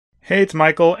Hey, it's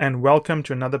Michael, and welcome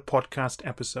to another podcast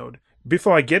episode.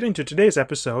 Before I get into today's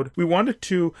episode, we wanted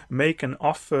to make an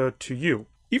offer to you.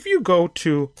 If you go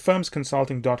to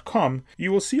firmsconsulting.com,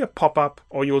 you will see a pop-up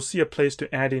or you'll see a place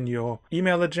to add in your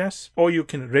email address, or you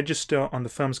can register on the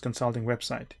Firms Consulting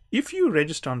website. If you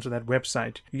register onto that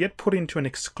website, you get put into an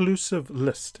exclusive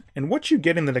list. And what you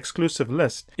get in that exclusive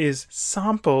list is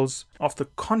samples of the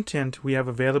content we have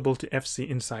available to FC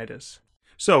insiders.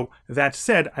 So, that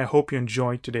said, I hope you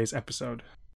enjoyed today's episode.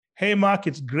 Hey, Mark,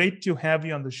 it's great to have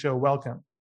you on the show. Welcome.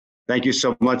 Thank you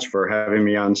so much for having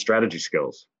me on Strategy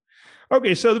Skills.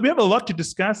 Okay, so we have a lot to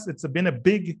discuss. It's been a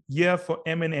big year for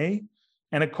M&A.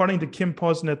 And according to Kim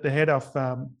Posner, the head of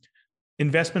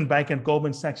investment bank at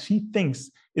Goldman Sachs, she thinks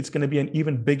it's going to be an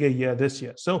even bigger year this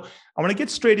year. So I want to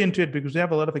get straight into it because we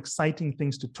have a lot of exciting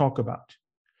things to talk about.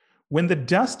 When the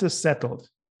dust is settled,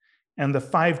 and the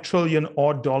 $5 trillion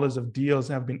odd of deals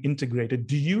have been integrated,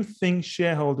 do you think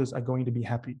shareholders are going to be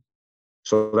happy?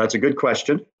 So that's a good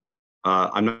question.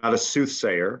 I'm not a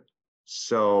soothsayer,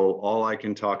 so all I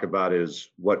can talk about is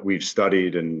what we've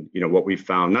studied and what we've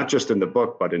found, not just in the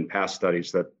book, but in past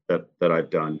studies that I've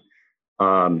done.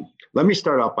 Let me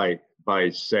start out by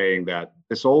saying that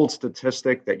this old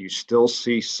statistic that you still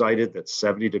see cited, that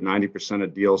 70 to 90%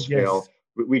 of deals fail,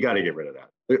 we got to get rid of that.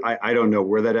 I don't know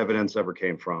where that evidence ever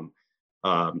came from.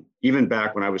 Even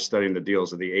back when I was studying the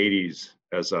deals of the 80s,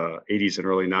 80s and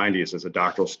early 90s as a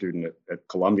doctoral student at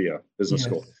Columbia Business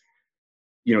School,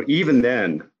 even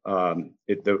then,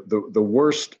 the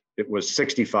worst, it was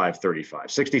 65-35,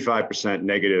 65%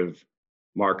 negative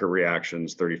market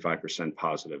reactions, 35%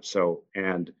 positive. So,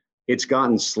 and it's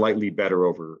gotten slightly better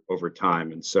over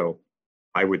time. And so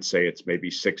I would say it's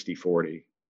maybe 60-40.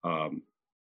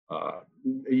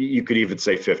 You could even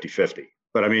say 50-50.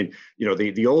 But I mean,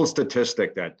 the old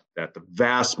statistic that the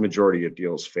vast majority of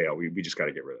deals fail, we just got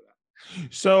to get rid of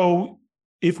that. So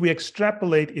if we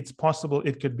extrapolate, it's possible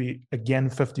it could be, again,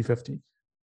 50-50.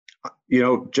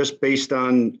 Just based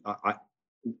on, I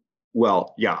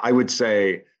would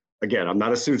say, again, I'm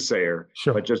not a soothsayer,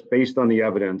 but just based on the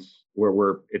evidence,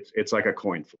 it's like a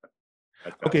coin flip.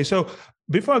 Okay, so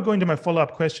before I go into my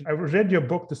follow-up question, I read your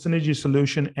book, The Synergy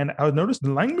Solution, and I noticed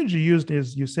the language you used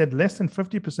is, you said less than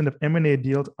 50% of M&A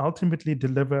deals ultimately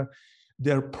deliver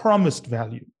their promised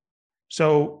value.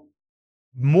 So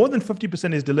more than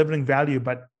 50% is delivering value,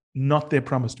 but not their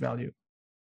promised value.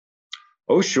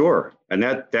 Oh, sure. And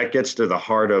that gets to the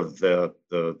heart of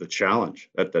the challenge.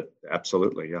 That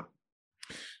absolutely, yeah.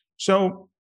 So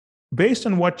based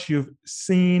on what you've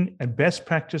seen and best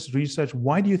practice research,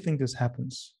 why do you think this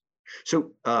happens?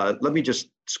 So let me just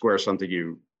square something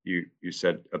you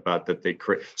said about that they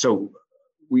create. So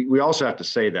we also have to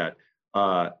say that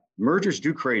mergers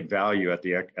do create value at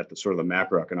the sort of the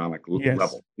macroeconomic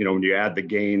level. When you add the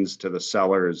gains to the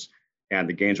sellers and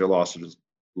the gains or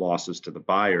losses to the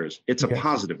buyers, it's a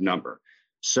positive number.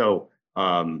 So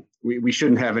we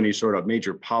shouldn't have any sort of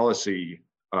major policy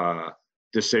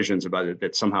decisions about it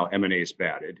that somehow M&A is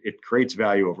bad. It creates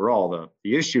value overall.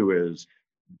 The issue is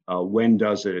when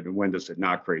does it and when does it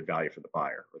not create value for the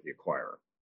buyer or the acquirer?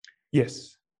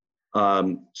 Yes.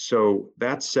 So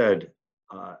that said,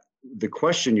 the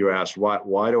question you asked,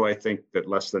 why do I think that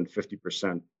less than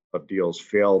 50% of deals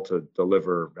fail to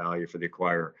deliver value for the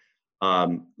acquirer?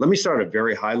 Let me start at a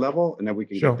very high level, and then we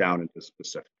can get down into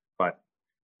specific. But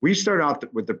we start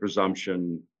out with the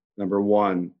presumption, number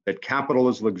one, that capital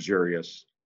is luxurious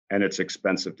and it's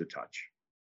expensive to touch.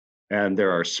 And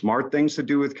there are smart things to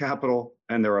do with capital,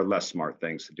 and there are less smart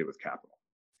things to do with capital.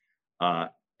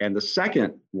 And the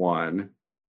second one,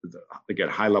 again,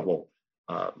 high level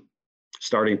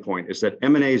starting point, is that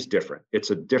M&A is different.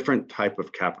 It's a different type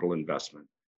of capital investment.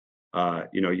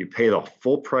 You pay the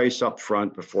full price up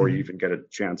front before you even get a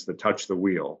chance to touch the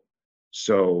wheel.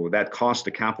 So that cost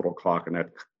of capital clock and that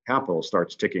capital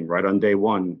starts ticking right on day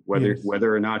one,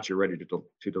 whether or not you're ready to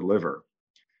deliver.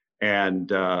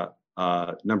 And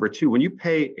number two, when you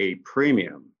pay a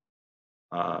premium,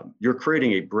 you're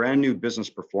creating a brand new business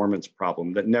performance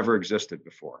problem that never existed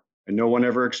before, and no one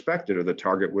ever expected, or the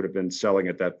target would have been selling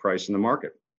at that price in the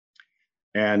market.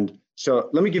 And so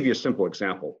let me give you a simple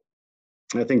example.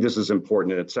 I think this is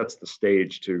important, and it sets the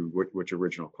stage to which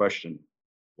original question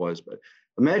was. But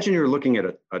imagine you're looking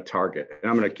at a target, and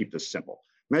I'm going to keep this simple.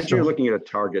 Imagine you're looking at a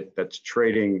target that's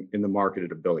trading in the market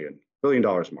at $1 billion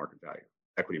market value,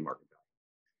 equity market value.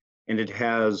 And it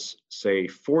has, say,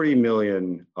 40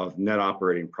 million of net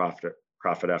operating profit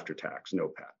after tax,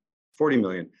 NOPAT, 40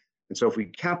 million. And so if we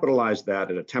capitalize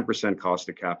that at a 10% cost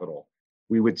of capital,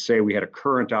 we would say we had a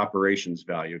current operations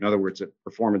value. In other words, if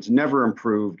performance never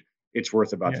improved, it's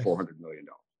worth about $400 million.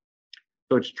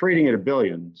 So it's trading at $1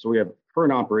 billion. So we have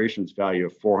current operations value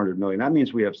of $400 million. That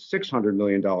means we have $600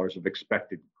 million of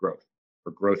expected growth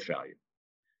or growth value.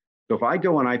 So if I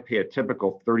go and I pay a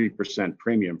typical 30%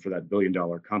 premium for that $1 billion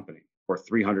company or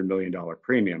 $300 million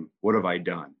premium, what have I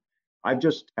done? I've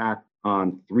just tacked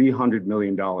on $300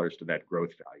 million to that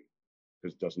growth value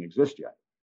because it doesn't exist yet.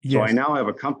 Yes. So I now have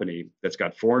a company that's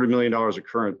got $400 million of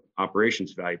current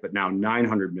operations value, but now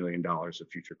 $900 million of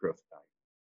future growth value.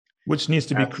 Which needs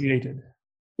to be created.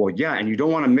 Well, yeah, and you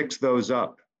don't want to mix those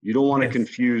up. You don't want to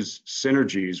confuse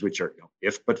synergies, which are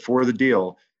if but for the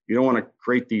deal. You don't want to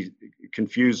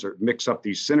confuse or mix up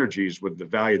these synergies with the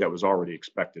value that was already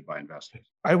expected by investors.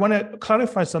 I want to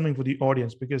clarify something for the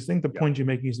audience because I think the point you're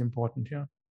making is important here.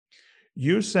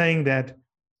 You're saying that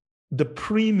the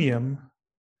premium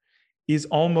is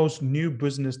almost new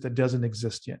business that doesn't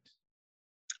exist yet.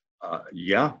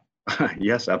 Yeah.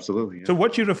 Yes, absolutely. Yeah. So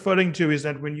what you're referring to is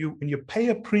that when you pay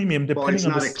a premium, depending on it's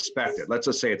not expected. Let's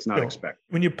just say it's not expected.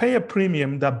 When you pay a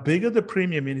premium, the bigger the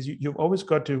premium is, you've always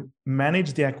got to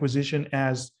manage the acquisition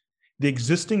as the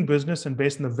existing business and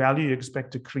based on the value you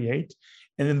expect to create,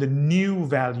 and then the new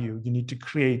value you need to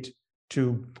create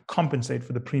to compensate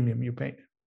for the premium you paid.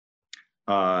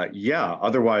 Yeah.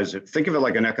 Otherwise, think of it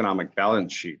like an economic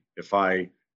balance sheet. If I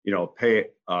pay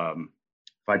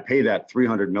that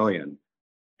 $300 million.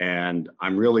 And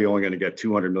I'm really only going to get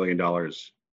 $200 million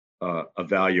of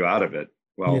value out of it.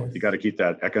 Well, You got to keep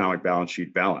that economic balance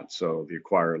sheet balanced. So the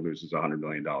acquirer loses $100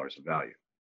 million of value.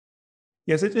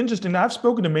 Yes, it's interesting. I've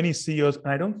spoken to many CEOs,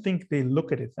 and I don't think they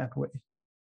look at it that way.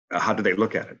 How do they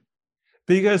look at it?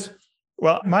 Because,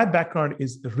 well, my background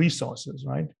is the resources,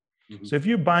 right? Mm-hmm. So if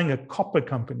you're buying a copper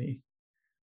company,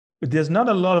 there's not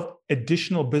a lot of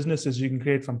additional businesses you can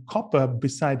create from copper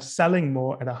besides selling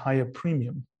more at a higher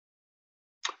premium.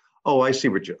 Oh, I see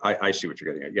what you're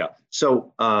getting at. Yeah.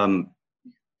 So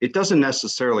it doesn't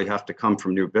necessarily have to come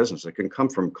from new business. It can come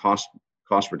from cost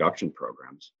reduction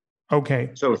programs.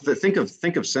 Okay. So think of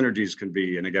synergies can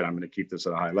be, and again, I'm going to keep this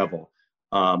at a high level,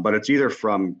 but it's either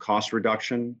from cost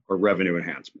reduction or revenue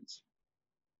enhancements.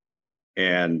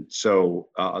 And so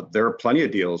there are plenty of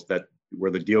deals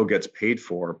where the deal gets paid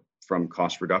for from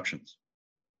cost reductions.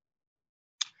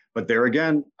 But there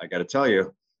again, I got to tell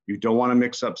you, you don't want to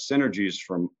mix up synergies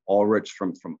from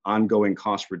ongoing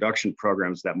cost reduction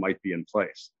programs that might be in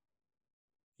place.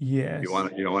 Yes. You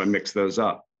don't want to mix those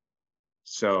up.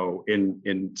 So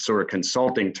in sort of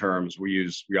consulting terms, we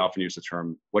often use the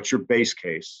term, what's your base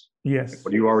case? Yes.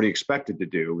 What are you already expected to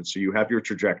do? So you have your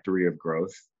trajectory of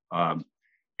growth,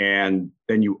 and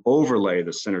then you overlay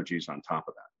the synergies on top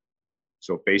of that.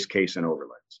 So base case and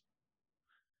overlays.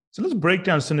 So let's break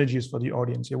down synergies for the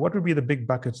audience here. What would be the big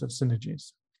buckets of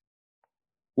synergies?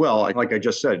 Well, like I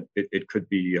just said, it could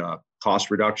be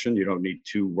cost reduction. You don't need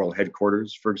two world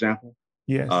headquarters, for example.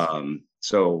 Yes.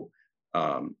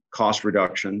 Cost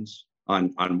reductions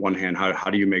on one hand, how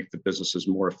do you make the businesses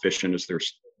more efficient? Is there,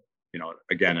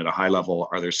 again, at a high level,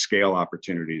 are there scale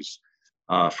opportunities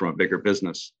from a bigger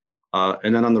business?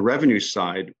 And then on the revenue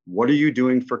side, what are you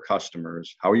doing for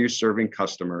customers? How are you serving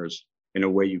customers in a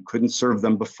way you couldn't serve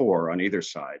them before on either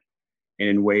side, and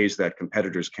in ways that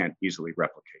competitors can't easily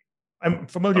replicate? I'm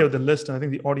familiar with the list, and I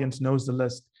think the audience knows the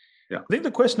list. Yeah. I think the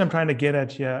question I'm trying to get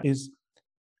at here is,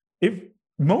 if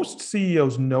most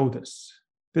CEOs know this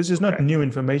is not new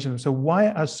information. So why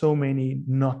are so many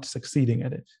not succeeding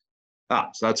at it?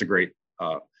 So that's a great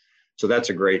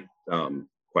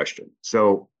question.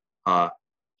 So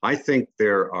I think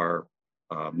there are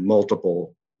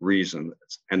multiple reasons,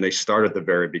 and they start at the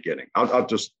very beginning. I'll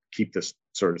just keep this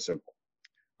sort of simple.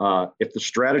 If the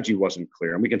strategy wasn't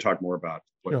clear, and we can talk more about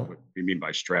what we mean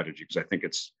by strategy, because I think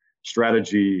it's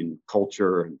strategy and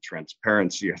culture and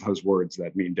transparency are those words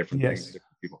that mean different things to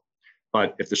different people.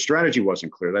 But if the strategy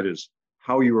wasn't clear, that is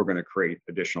how you were going to create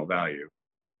additional value,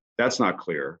 that's not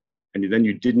clear. And then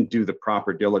you didn't do the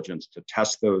proper diligence to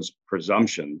test those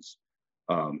presumptions,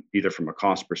 either from a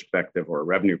cost perspective or a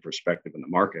revenue perspective in the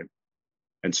market.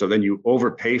 And so then you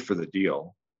overpay for the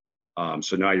deal.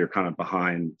 So now you're kind of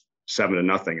behind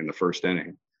 7-0 in the first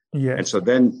inning. Yes. And so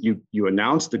then you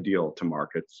announce the deal to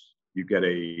markets, you get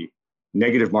a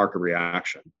negative market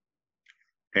reaction.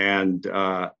 And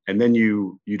then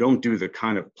you don't do the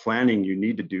kind of planning you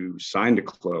need to do sign to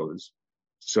close.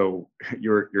 So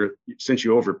since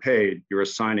you overpaid, you're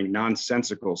assigning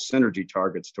nonsensical synergy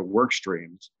targets to work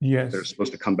streams. Yes. They're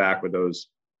supposed to come back with those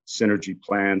synergy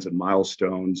plans and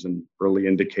milestones and early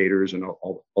indicators and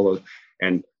all those.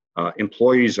 And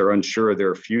employees are unsure of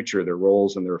their future, their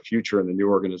roles and their future in the new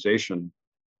organization.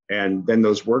 And then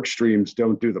those work streams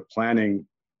don't do the planning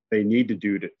they need to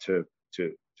do to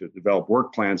to develop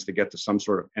work plans to get to some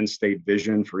sort of end state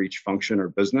vision for each function or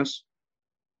business.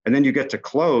 And then you get to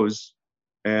close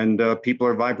and people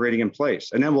are vibrating in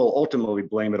place. And then we'll ultimately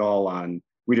blame it all on,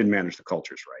 we didn't manage the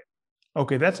cultures right.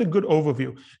 Okay, that's a good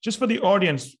overview. Just for the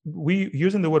audience, we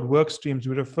using the word work streams,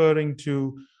 we're referring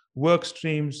to work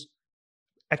streams,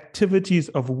 activities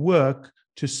of work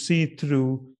to see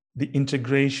through the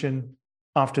integration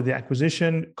after the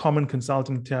acquisition, common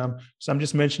consulting term. So I'm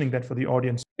just mentioning that for the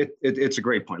audience. It's a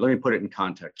great point. Let me put it in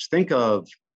context. Think of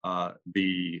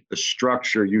the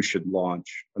structure you should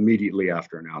launch immediately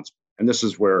after announcement. And this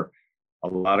is where a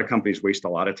lot of companies waste a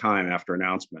lot of time after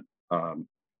announcement,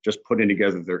 just putting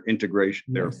together their integration,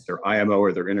 Yes. their IMO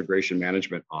or their integration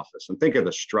management office. And think of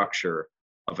the structure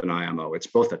of an IMO. It's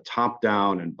both a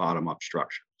top-down and bottom-up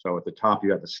structure. So at the top,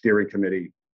 you have the steering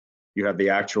committee, you have the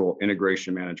actual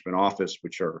integration management office,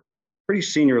 which are pretty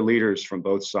senior leaders from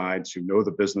both sides who know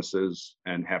the businesses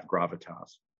and have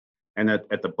gravitas. And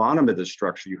at the bottom of the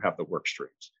structure, you have the work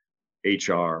streams,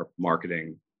 HR,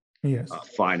 marketing, Yes.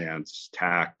 Finance,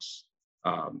 tax,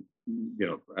 a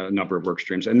number of work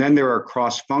streams. And then there are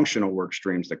cross-functional work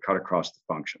streams that cut across the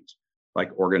functions,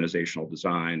 like organizational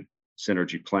design,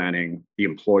 synergy planning, the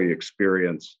employee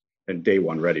experience, and day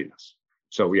one readiness.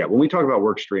 So yeah, when we talk about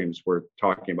work streams, we're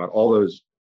talking about all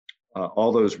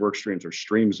those work streams or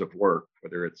streams of work,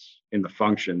 whether it's in the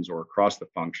functions or across the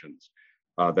functions,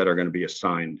 that are going to be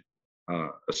assigned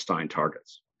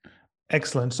targets.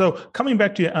 Excellent. So coming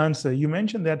back to your answer, you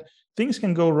mentioned that things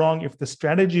can go wrong if the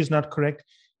strategy is not correct,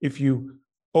 if you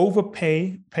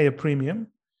overpay, pay a premium,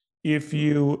 if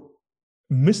you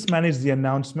mismanage the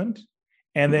announcement,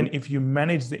 and then if you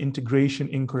manage the integration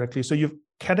incorrectly. So you've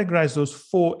categorized those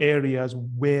 4 areas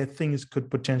where things could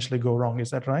potentially go wrong. Is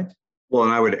that right? Well,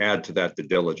 and I would add to that the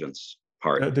diligence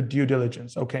part. The due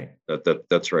diligence. Okay.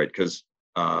 That's right. Because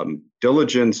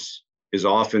diligence is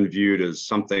often viewed as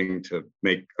something to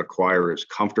make acquirers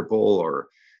comfortable or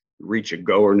reach a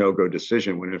go or no go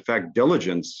decision, when in fact,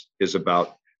 diligence is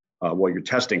about, you're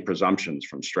testing presumptions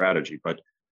from strategy, but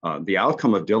the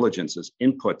outcome of diligence is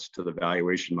inputs to the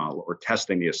valuation model or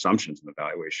testing the assumptions in the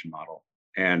valuation model.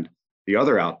 And the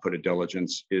other output of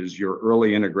diligence is your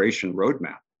early integration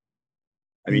roadmap.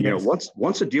 I mean, Yes.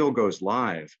 Once a deal goes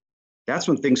live, that's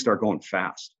when things start going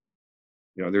fast.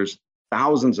 There's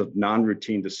thousands of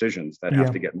non-routine decisions that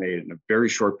have to get made in a very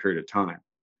short period of time.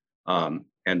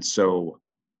 And so,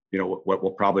 what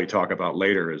we'll probably talk about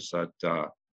later is that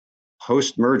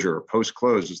post-merger or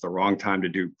post-close is the wrong time to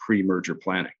do pre-merger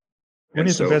planning. When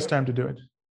is the best time to do it?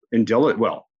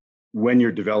 When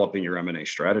you're developing your M&A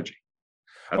strategy.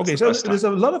 That's okay, so there's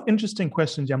a lot of interesting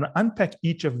questions. I'm going to unpack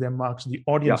each of them, Mark, so the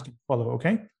audience can follow,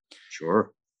 okay?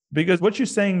 Sure. Because what you're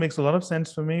saying makes a lot of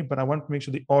sense for me, but I want to make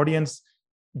sure the audience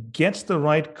gets the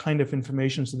right kind of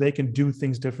information so they can do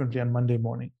things differently on Monday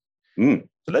morning. So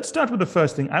let's start with the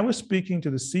first thing. I was speaking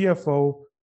to the CFO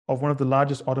of one of the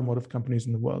largest automotive companies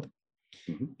in the world.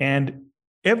 And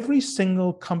every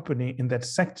single company in that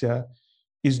sector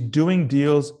is doing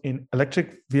deals in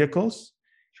electric vehicles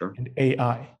and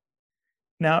AI.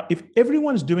 Now, if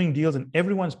everyone's doing deals and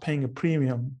everyone's paying a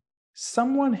premium,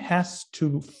 someone has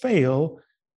to fail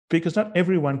because not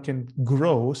everyone can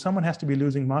grow. Someone has to be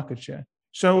losing market share.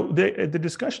 So the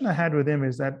discussion I had with him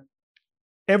is that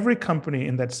every company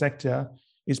in that sector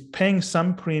is paying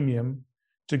some premium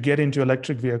to get into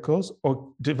electric vehicles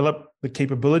or develop the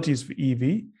capabilities for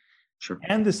EV,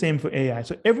 and the same for AI.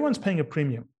 So everyone's paying a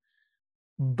premium,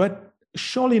 but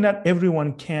surely not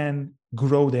everyone can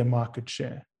grow their market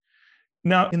share.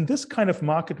 Now, in this kind of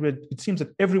market where it seems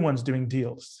that everyone's doing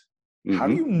deals, how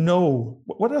do you know,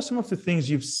 what are some of the things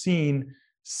you've seen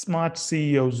smart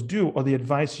CEOs do, or the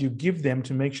advice you give them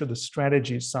to make sure the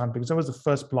strategy is sound? Because that was the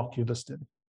first block you listed.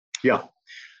 Yeah.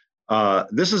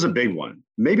 This is a big one,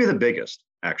 maybe the biggest,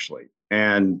 actually.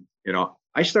 And,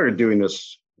 I started doing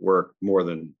this work more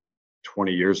than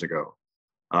 20 years ago.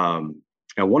 And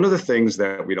one of the things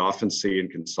that we'd often see in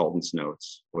consultants'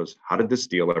 notes was, how did this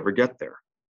deal ever get there?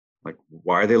 Like,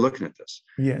 why are they looking at this?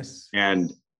 Yes.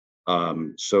 And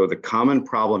so the common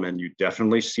problem, and you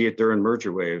definitely see it during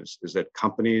merger waves, is that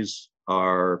companies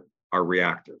are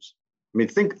reactors. I mean,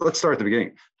 let's start at the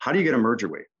beginning. How do you get a merger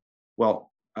wave?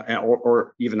 Well,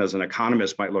 or even as an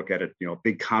economist might look at it,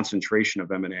 big concentration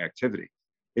of M&A activity.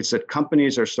 It's that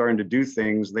companies are starting to do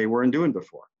things they weren't doing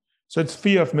before. So it's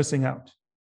fear of missing out.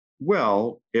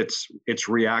 Well, it's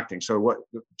reacting. So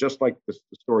just like the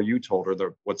story you told,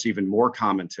 or what's even more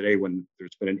common today when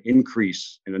there's been an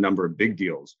increase in the number of big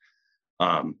deals.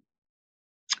 A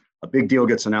big deal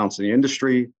gets announced in the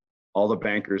industry. all the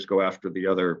bankers go after the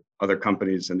other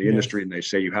companies in the Yes. industry, and they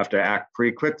say you have to act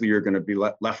pretty quickly. You're going to be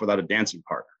left without a dancing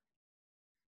partner.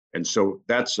 And so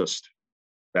that's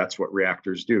what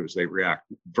reactors do, is they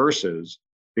react, versus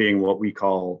being what we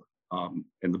call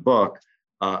in the book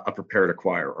a prepared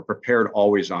acquirer, a prepared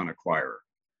always on acquirer.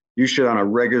 You should, on a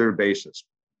regular basis,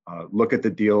 look at the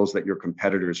deals that your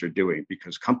competitors are doing,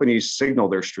 because companies signal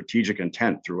their strategic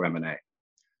intent through M&A.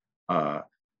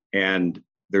 And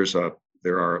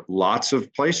there are lots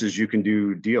of places you can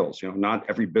do deals. Not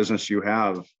every business you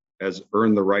have has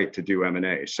earned the right to do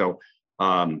M&A. So,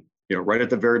 right at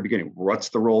the very beginning, what's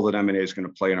the role that M&A is going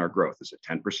to play in our growth? Is it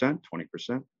 10%,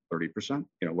 20%, 30%?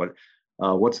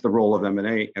 What's the role of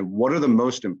M&A, and what are the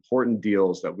most important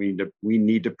deals that we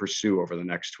need to pursue over the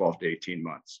next 12 to 18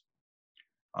 months?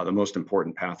 The most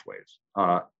important pathways.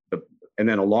 And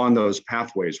then along those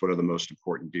pathways, what are the most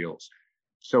important deals?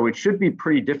 So it should be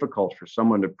pretty difficult for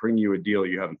someone to bring you a deal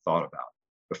you haven't thought about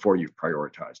before you've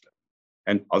prioritized it.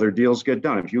 And other deals get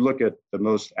done. If you look at the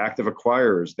most active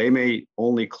acquirers, they may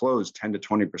only close 10 to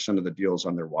 20% of the deals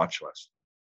on their watch list.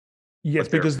 Yes,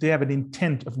 because they have an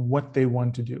intent of what they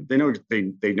want to do. They know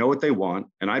what they want.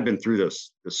 And I've been through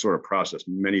this sort of process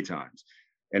many times.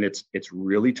 And it's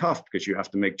really tough, because you have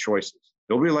to make choices.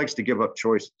 Nobody likes to give up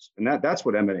choices. And that's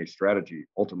what M&A strategy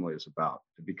ultimately is about.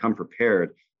 To become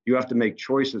prepared, you have to make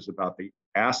choices about the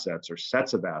assets or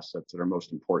sets of assets that are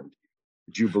most important to you,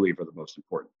 that you believe are the most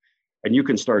important. And you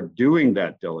can start doing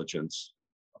that diligence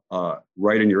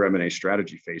right in your M&A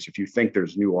strategy phase. If you think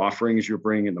there's new offerings you're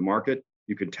bringing in the market,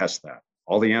 you can test that.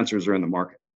 All the answers are in the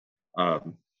market.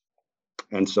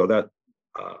 And so that,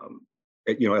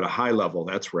 at a high level,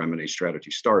 that's where M&A strategy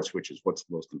starts, which is what's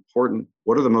the most important.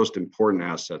 What are the most important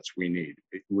assets we need?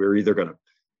 We're either going to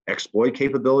exploit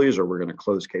capabilities or we're going to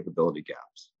close capability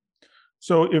gaps.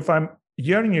 So if I'm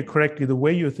hearing you correctly, the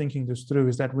way you're thinking this through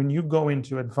is that when you go in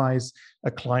to advise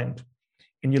a client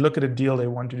and you look at a deal they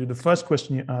want to do, the first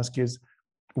question you ask is,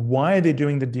 why are they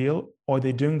doing the deal? Or are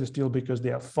they doing this deal because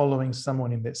they are following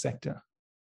someone in their sector?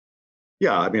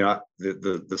 Yeah, I mean,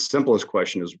 the simplest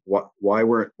question is why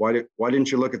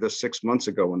didn't you look at this 6 months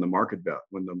ago when the market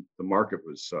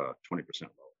was 20% low?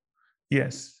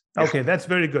 Yes. Okay, that's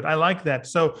very good. I like that.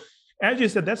 So, as you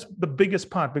said, that's the biggest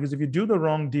part, because if you do the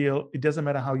wrong deal, it doesn't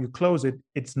matter how you close it;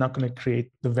 it's not going to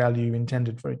create the value you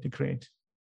intended for it to create.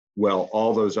 Well,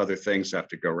 all those other things have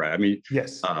to go right. I mean,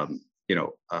 yes.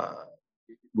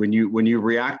 When you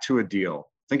react to a deal,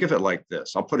 think of it like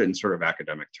this. I'll put it in sort of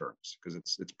academic terms, because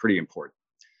it's pretty important.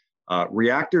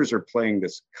 Reactors are playing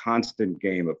this constant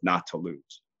game of not to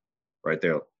lose, right?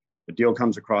 The deal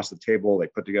comes across the table. They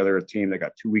put together a team. They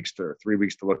got 2 weeks to 3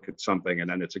 weeks to look at something, and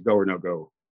then it's a go or no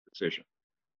go decision.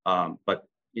 But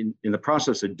in the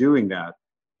process of doing that,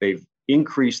 they've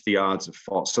increased the odds of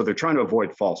false. So they're trying to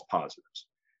avoid false positives.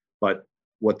 But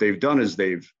what they've done is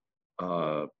they've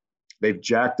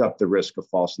jacked up the risk of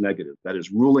false negative. That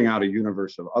is, ruling out a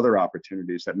universe of other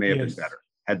opportunities that may have been better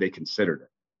had they considered it.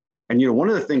 And one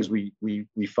of the things we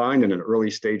find in an early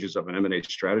stages of an M&A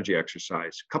strategy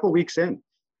exercise, a couple of weeks in,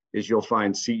 is you'll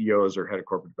find CEOs or head of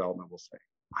corporate development will say,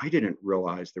 I didn't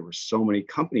realize there were so many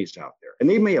companies out there. And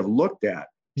they may have looked at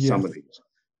some of these,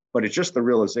 but it's just the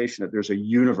realization that there's a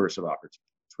universe of opportunities,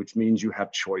 which means you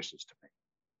have choices to make.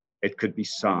 It could be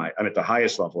size, and at the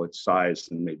highest level, it's size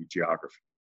and maybe geography.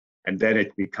 And then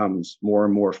it becomes more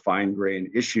and more fine-grained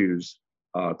issues.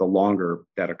 The longer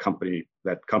that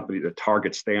the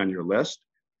targets stay on your list,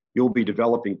 you'll be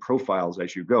developing profiles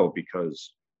as you go,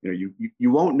 because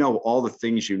you won't know all the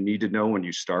things you need to know when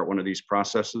you start one of these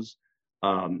processes.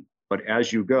 But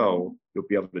as you go, you'll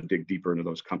be able to dig deeper into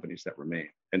those companies that remain.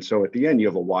 And so at the end, you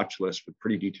have a watch list with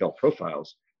pretty detailed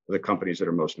profiles of the companies that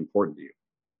are most important to you.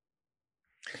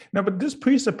 Now, but this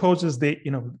presupposes the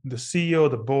CEO,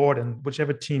 the board, and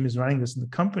whichever team is running this in the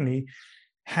company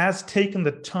has taken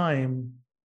the time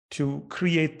to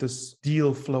create this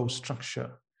deal flow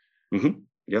structure. Mm-hmm.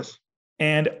 Yes.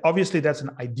 And obviously that's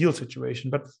an ideal situation,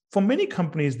 but for many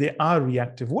companies, they are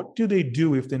reactive. What do they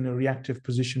do if they're in a reactive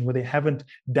position where they haven't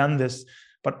done this,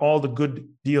 but all the good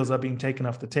deals are being taken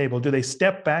off the table? Do they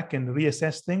step back and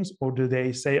reassess things, or do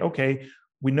they say, okay,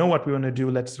 we know what we want to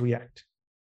do, let's react?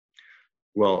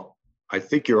 Well, I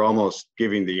think you're almost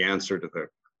giving the answer to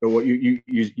what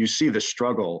you see the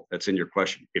struggle that's in your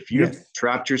question. If you've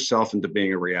trapped yourself into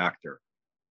being a reactor,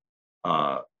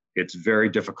 it's very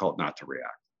difficult not to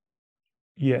react.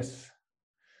 Yes.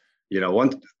 If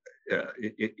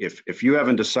you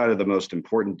haven't decided the most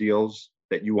important deals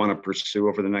that you want to pursue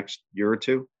over the next year or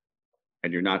two,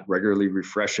 and you're not regularly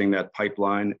refreshing that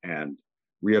pipeline and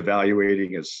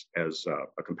reevaluating as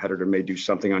a competitor may do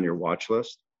something on your watch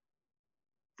list,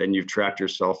 then you've trapped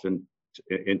yourself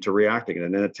into reacting.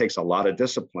 And then it takes a lot of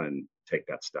discipline to take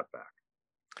that step back.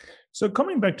 So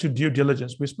coming back to due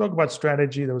diligence, we spoke about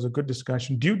strategy. There was a good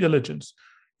discussion. Due diligence.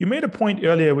 You made a point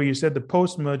earlier where you said the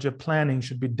post-merger planning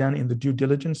should be done in the due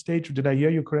diligence stage. Did I hear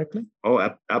you correctly? Oh,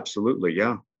 absolutely.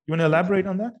 Yeah. You want to elaborate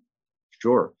on that?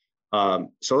 Sure.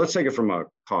 So let's take it from a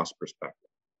cost perspective.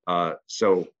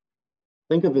 So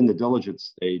think of in the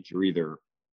diligence stage, you're either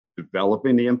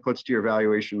developing the inputs to your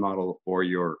valuation model or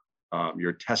you're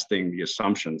testing the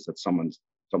assumptions that someone's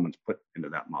put into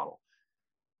that model.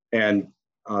 And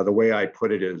the way I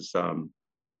put it is,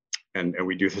 and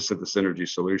we do this at the Synergy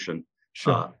Solution,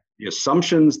 sure. The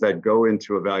assumptions that go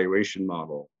into a valuation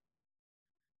model,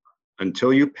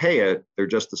 until you pay it, they're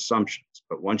just assumptions.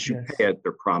 But once you pay it,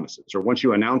 they're promises. Or once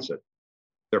you announce it,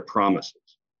 they're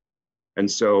promises. And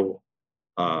so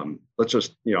let's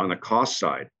just, on the cost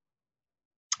side,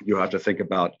 you have to think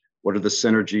about what are the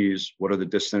synergies, what are the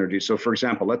dis-synergies. So for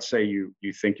example, let's say you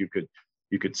think you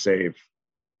could save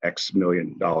X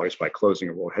million dollars by closing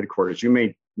a world headquarters. You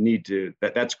may need to,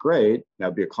 that's great,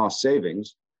 that'd be a cost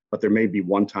savings, but there may be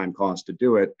one-time cost to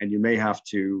do it. And you may have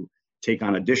to take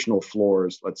on additional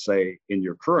floors, let's say in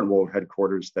your current world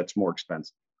headquarters, that's more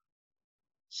expensive.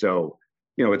 So,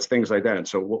 it's things like that. And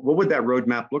so what would that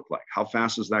roadmap look like? How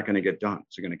fast is that going to get done?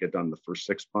 Is it going to get done the first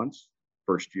 6 months,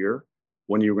 first year?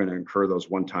 When are you going to incur those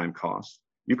one-time costs?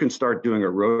 You can start doing a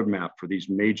roadmap for these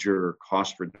major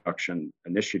cost reduction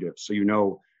initiatives.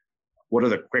 So what are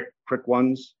the quick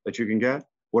ones that you can get?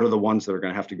 What are the ones that are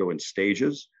going to have to go in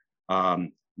stages? Are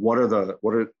there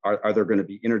going to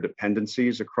be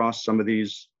interdependencies across some of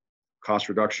these cost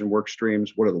reduction work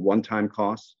streams? What are the one-time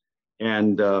costs?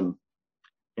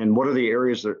 And what are the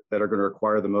areas that are going to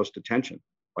require the most attention?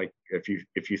 Like if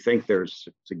you think there's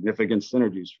significant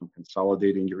synergies from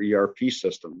consolidating your ERP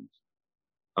systems,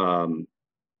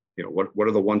 what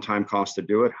are the one-time costs to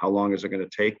do it? How long is it going to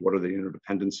take? What are the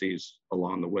interdependencies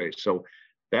along the way? So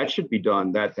that should be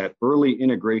done. That early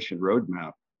integration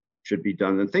roadmap should be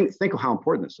done. And think of how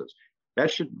important this is. That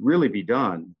should really be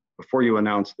done before you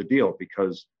announce the deal,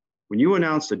 because when you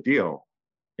announce the deal,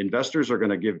 investors are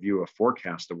going to give you a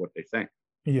forecast of what they think.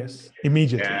 Yes,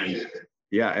 immediately.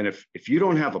 And if you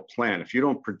don't have a plan, if you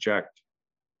don't project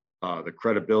the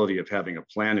credibility of having a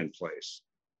plan in place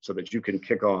so that you can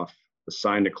kick off the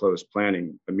sign to close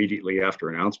planning immediately after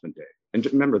announcement day. And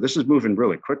remember, this is moving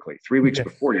really quickly. 3 weeks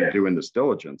before you're doing this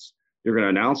diligence, you're going to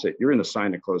announce it. You're in the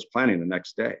sign to close planning the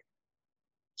next day.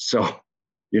 So,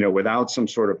 without some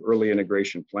sort of early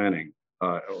integration planning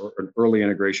or an early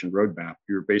integration roadmap,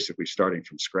 you're basically starting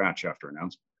from scratch after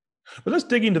announcement. But let's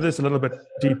dig into this a little bit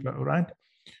deeper, right?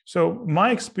 So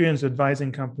my experience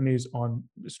advising companies on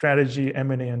strategy,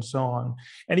 M&A, and so on,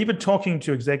 and even talking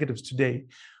to executives today,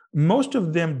 most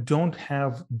of them don't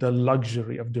have the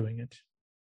luxury of doing it.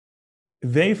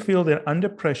 They feel they're under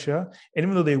pressure, and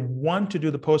even though they want to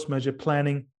do the post-merger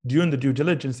planning during the due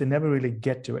diligence, they never really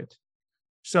get to it.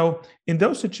 So in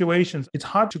those situations, it's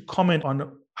hard to comment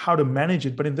on how to manage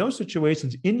it, but in those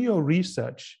situations, in your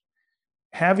research,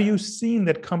 have you seen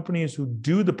that companies who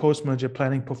do the post-merger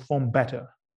planning perform better?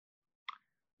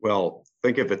 Well,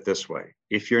 think of it this way.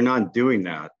 If you're not doing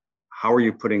that, how are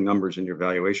you putting numbers in your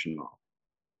valuation model?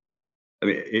 I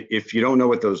mean, if you don't know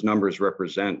what those numbers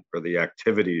represent or the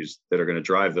activities that are going to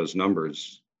drive those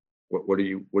numbers, what are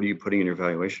you putting in your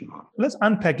valuation model? Let's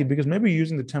unpack it, because maybe we're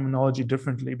using the terminology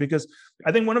differently. Because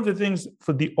I think one of the things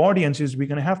for the audience is we're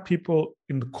going to have people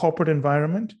in the corporate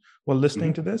environment who are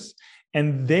listening to this,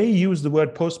 and they use the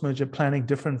word post-merger planning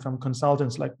different from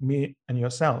consultants like me and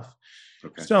yourself.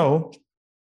 Okay. So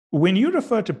when you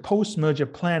refer to post-merger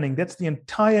planning, that's the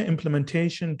entire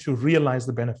implementation to realize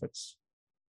the benefits.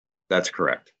 That's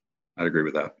correct. I'd agree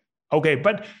with that. Okay,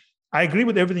 but I agree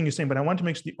with everything you're saying, but I want to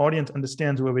make sure the audience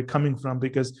understands where we're coming from,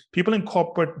 because people in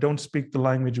corporate don't speak the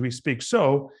language we speak.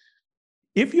 So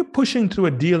if you're pushing through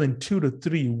a deal in 2 to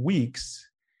 3 weeks,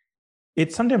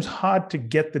 it's sometimes hard to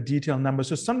get the detailed numbers.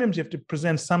 So sometimes you have to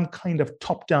present some kind of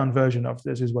top-down version of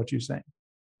this, is what you're saying.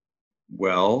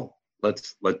 Well,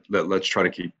 let's try to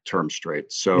keep terms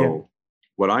straight. So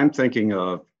what I'm thinking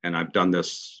of, and I've done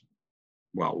this,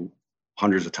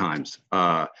 hundreds of times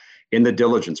in the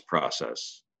diligence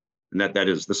process, and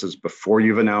this is before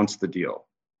you've announced the deal.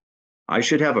 I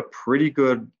should have a pretty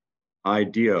good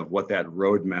idea of what that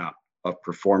roadmap of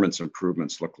performance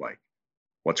improvements look like.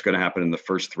 What's going to happen in the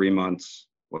first 3 months?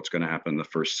 What's going to happen in the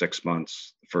first 6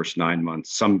 months? The first 9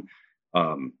 months?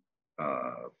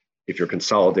 If you're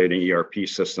consolidating ERP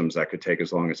systems, that could take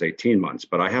as long as 18 months.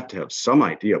 But I have to have some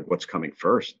idea of what's coming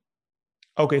first.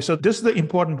 Okay, so this is the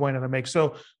important point that I make.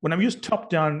 So when I'm using top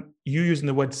down, you're using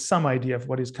the word some idea of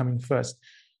what is coming first.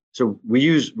 So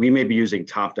we may be using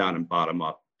top down and bottom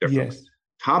up differently. Yes.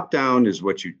 Top down is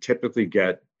what you typically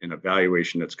get in a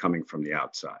valuation that's coming from the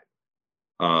outside.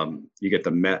 You get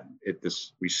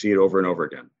we see it over and over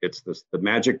again. It's the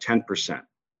magic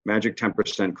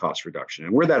 10% cost reduction.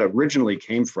 And where that originally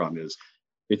came from is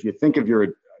if you think that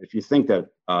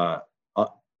the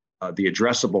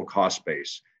addressable cost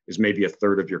base is maybe a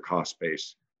third of your cost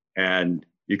base, and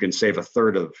you can save a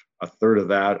third of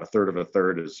that, a third of a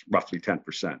third is roughly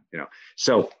 10%.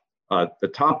 So the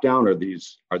top down are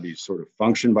these sort of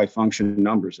function by function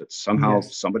numbers that somehow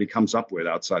somebody comes up with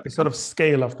outside the sort of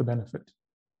scale of the benefit.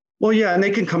 Well, yeah, and they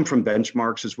can come from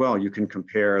benchmarks as well. You can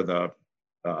compare the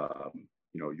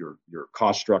your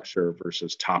cost structure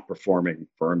versus top performing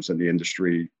firms in the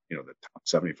industry, the top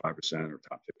 75% or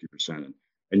top 50%.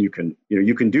 And you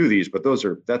can do these, but those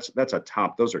are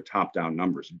top down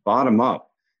numbers. Bottom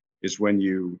up is when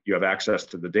you have access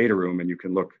to the data room and you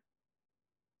can look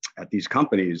at these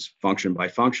companies function by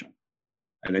function.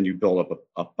 And then you build up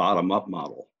a bottom up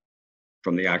model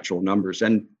from the actual numbers.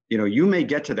 And you may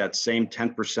get to that same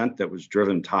 10% that was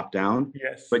driven top down,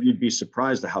 but you'd be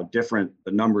surprised at how different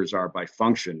the numbers are by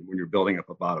function when you're building up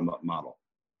a bottom up model.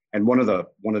 And one of the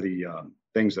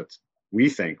things that we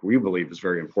believe is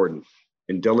very important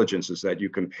in diligence is that you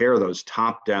compare those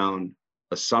top down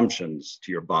assumptions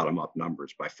to your bottom up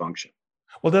numbers by function.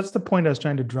 Well, that's the point I was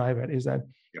trying to drive at, is that,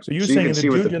 so you're saying in the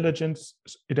due diligence,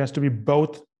 it has to be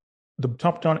both the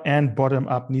top down and bottom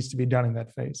up needs to be done in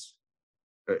that phase.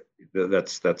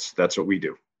 That's what we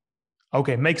do.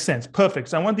 Okay, makes sense. Perfect.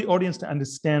 So I want the audience to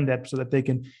understand that so that they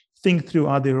can think through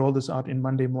how they roll this out in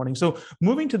Monday morning. So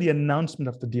moving to the announcement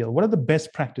of the deal, what are the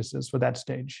best practices for that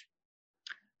stage?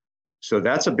 So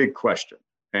that's a big question.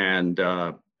 And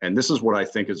this is what I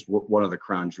think is one of the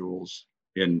crown jewels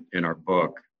in our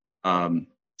book.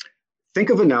 Think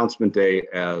of announcement day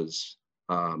as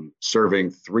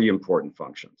serving three important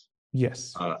functions.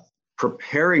 Yes.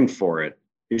 Preparing for it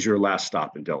is your last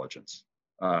stop in diligence.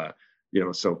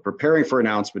 So preparing for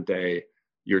announcement day,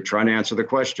 you're trying to answer the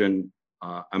question,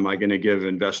 am I going to give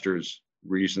investors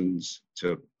reasons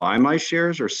to buy my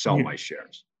shares or sell my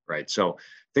shares, right? So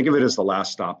think of it as the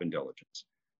last stop in diligence.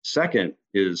 Second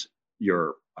is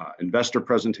your investor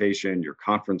presentation, your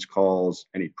conference calls,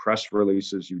 any press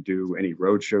releases you do, any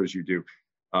road shows you do.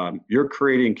 You're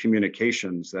creating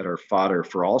communications that are fodder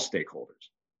for all stakeholders.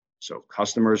 So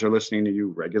customers are listening to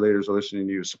you, regulators are listening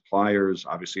to you, suppliers,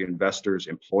 obviously investors,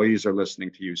 employees are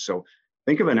listening to you. So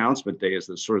think of announcement day as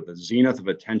the sort of the zenith of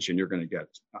attention you're going to get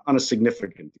on a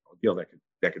significant deal that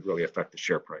could really affect the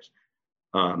share price,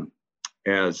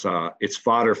 as it's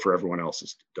fodder for everyone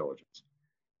else's diligence.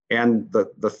 And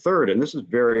the third, and this is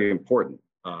very important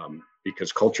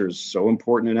because culture is so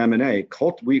important in M&A.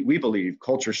 We believe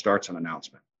culture starts on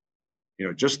announcement.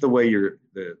 Just the way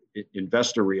the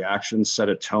investor reactions set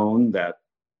a tone that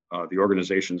the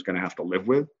organization is going to have to live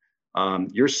with,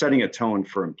 you're setting a tone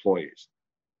for employees.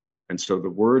 And so the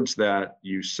words that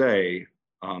you say,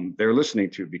 they're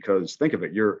listening to, because think of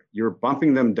it, you're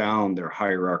bumping them down their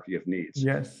hierarchy of needs.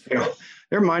 Yes.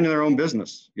 They're minding their own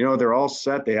business. They're all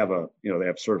set. They have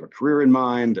sort of a career in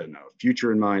mind and a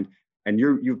future in mind. And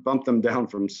you've bumped them down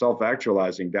from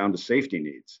self-actualizing down to safety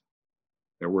needs.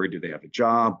 They're worried, do they have a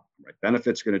job? Right,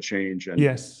 benefits going to change, and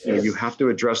you have to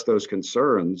address those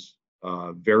concerns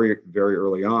very, very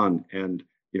early on. And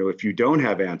if you don't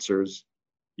have answers,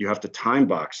 you have to time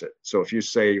box it. So if you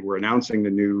say we're announcing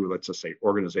the new, let's just say,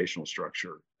 organizational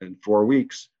structure in 4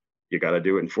 weeks, you got to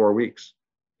do it in 4 weeks.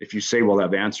 If you say we'll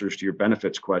have answers to your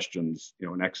benefits questions,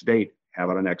 next date, have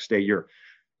it on next day.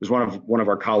 As one of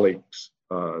our colleagues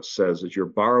says, is you're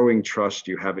borrowing trust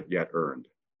you haven't yet earned,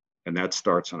 and that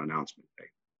starts on announcement day.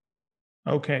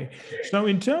 Okay. So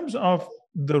in terms of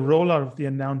the rollout of the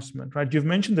announcement, right, you've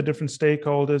mentioned the different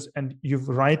stakeholders and you've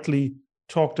rightly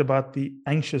talked about the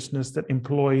anxiousness that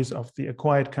employees of the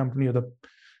acquired company or the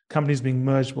companies being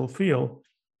merged will feel.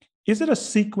 Is it a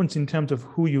sequence in terms of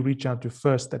who you reach out to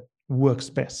first that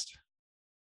works best?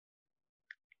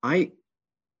 I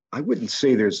wouldn't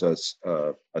say there's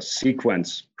a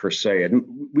sequence per se, and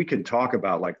we can talk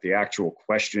about like the actual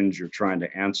questions you're trying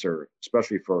to answer,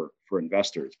 especially for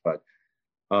investors. But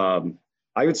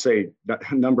I would say that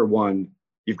number one,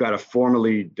 you've got to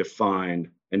formally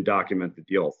define and document the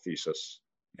deal thesis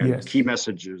and key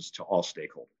messages to all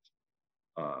stakeholders.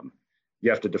 You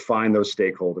have to define those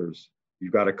stakeholders.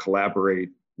 You've got to collaborate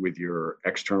with your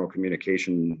external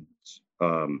communications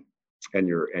and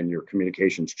your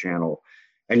communications channel.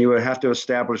 And you would have to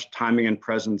establish timing and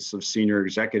presence of senior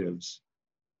executives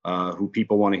who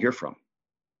people want to hear from.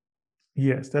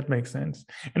 Yes, that makes sense.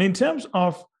 And in terms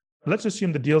of let's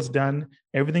assume the deal's done,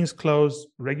 everything's closed,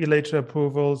 regulatory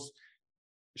approvals,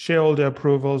 shareholder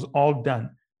approvals, all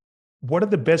done. What are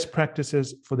the best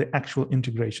practices for the actual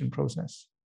integration process?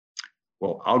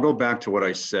 Well, I'll go back to what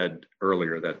I said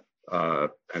earlier that,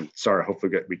 and sorry,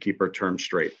 hopefully we keep our terms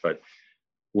straight, but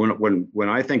when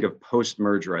I think of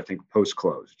post-merger, I think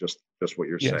post-close, just what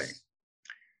you're saying.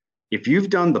 If you've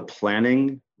done the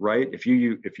planning right, if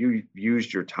you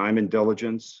used your time and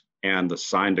diligence and the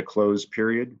sign to close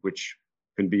period, which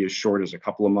can be as short as a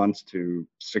couple of months to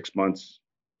 6 months,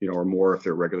 or more if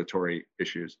there are regulatory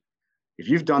issues. If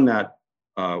you've done that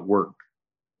work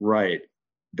right,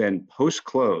 then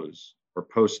post-close or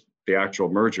post the actual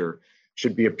merger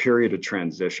should be a period of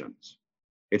transitions.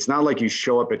 It's not like you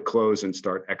show up at close and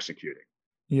start executing.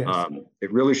 Yes.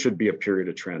 It really should be a period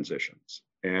of transitions.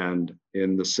 And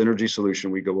in the Synergy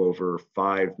solution, we go over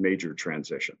 5 major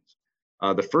transitions.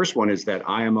 The first one is that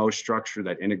IMO structure,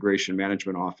 that integration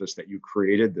management office that you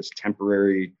created, this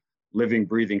temporary living,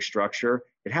 breathing structure,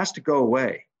 it has to go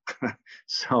away.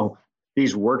 So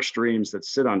these work streams that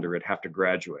sit under it have to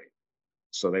graduate.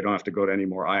 So they don't have to go to any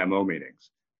more IMO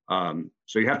meetings.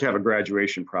 So you have to have a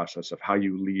graduation process of how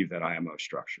you leave that IMO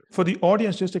structure. For the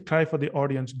audience, just to clarify for the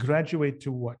audience, graduate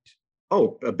to what?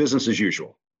 Oh, business as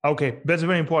usual. Okay, that's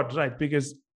very important, right?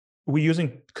 Because we're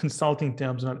using consulting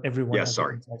terms, not everyone has a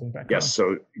consulting background. Yes,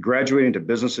 so graduating to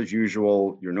business as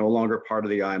usual, you're no longer part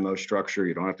of the IMO structure.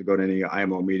 You don't have to go to any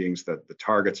IMO meetings. That the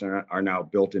targets are now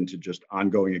built into just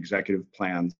ongoing executive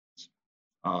plans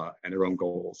and their own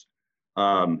goals.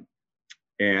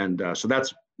 So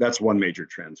that's one major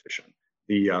transition.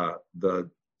 The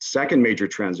second major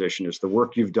transition is the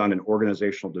work you've done in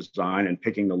organizational design and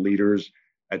picking the leaders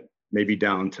at maybe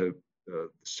down to the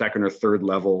second or third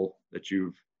level that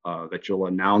you'll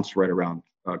announce right around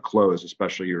close,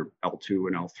 especially your L2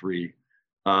 and L3.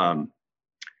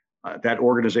 That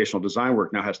organizational design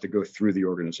work now has to go through the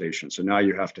organization. So now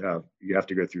you have to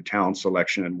go through talent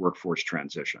selection and workforce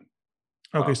transition.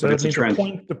 Okay, so that means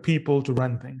appoint the people to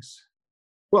run things.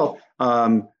 Well,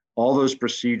 all those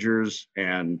procedures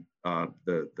and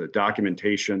the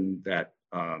documentation that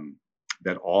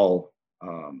all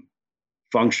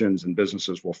functions and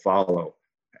businesses will follow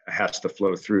has to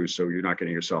flow through. So you're not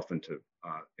getting yourself into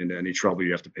any trouble.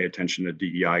 You have to pay attention to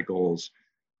DEI goals,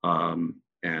 and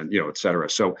et cetera.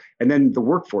 So, and then the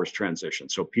workforce transition.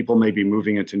 So people may be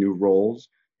moving into new roles.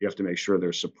 You have to make sure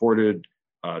they're supported.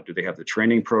 Do they have the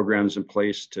training programs in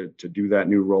place to do that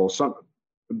new role?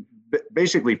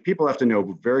 Basically, people have to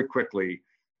know very quickly,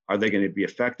 are they going to be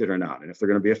affected or not? And if they're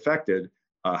going to be affected,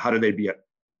 how do they be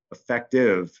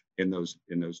effective in those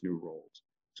new roles?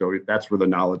 So that's where the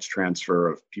knowledge transfer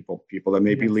of people that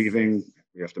may be leaving,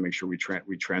 we have to make sure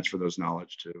we transfer those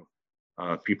knowledge to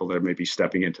people that may be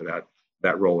stepping into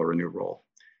that role or a new role.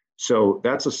 So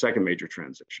that's a second major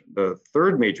transition. The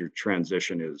third major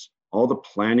transition is all the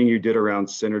planning you did around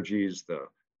synergies, the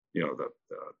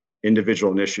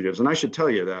individual initiatives. And I should tell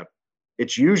you that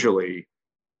it's usually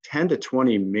 10 to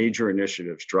 20 major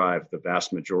initiatives drive the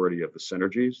vast majority of the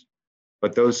synergies.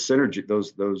 But those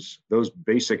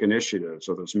basic initiatives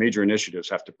or those major initiatives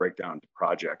have to break down to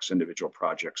projects, individual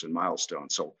projects and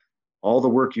milestones. So all the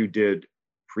work you did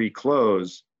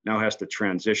pre-close now has to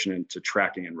transition into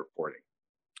tracking and reporting.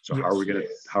 So how are we going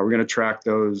to track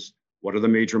those? What are the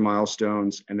major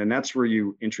milestones? And then that's where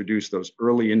you introduce those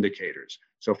early indicators.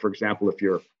 So for example,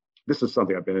 this is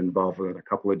something I've been involved with in a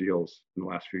couple of deals in the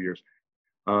last few years,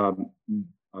 a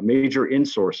major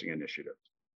insourcing initiative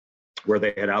where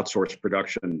they had outsourced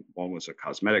production. One was a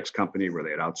cosmetics company where they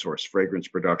had outsourced fragrance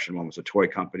production. One was a toy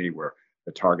company where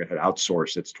the target had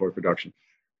outsourced its toy production.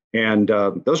 And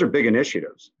those are big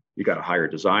initiatives. You got to hire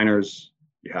designers.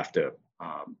 You have to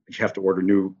order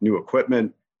new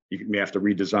equipment. You may have to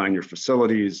redesign your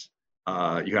facilities.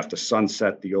 You have to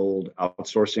sunset the old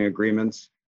outsourcing agreements.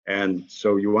 And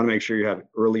so you want to make sure you have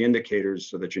early indicators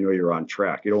so that you know you're on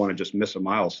track. You don't want to just miss a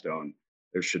milestone.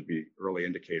 There should be early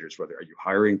indicators. Whether are you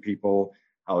hiring people?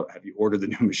 How have you ordered the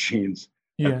new machines?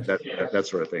 Yeah, that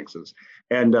sort of things.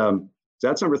 And so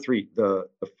that's number 3. The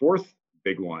fourth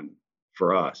big one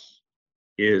for us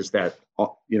is that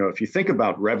if you think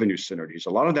about revenue synergies, a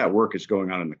lot of that work is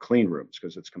going on in the clean rooms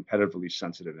because it's competitively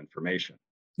sensitive information.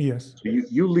 Yes. So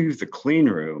you leave the clean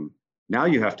room. Now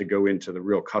you have to go into the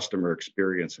real customer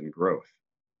experience and growth.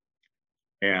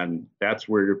 And that's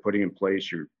where you're putting in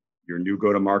place your new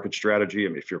go-to-market strategy. I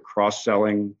mean, if you're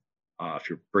cross-selling, if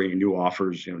you're bringing new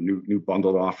offers, new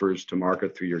bundled offers to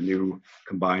market through your new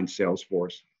combined sales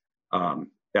force,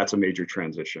 that's a major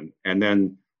transition. And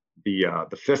then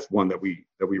the fifth one that we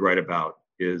write about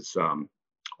is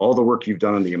all the work you've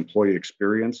done on the employee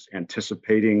experience,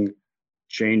 anticipating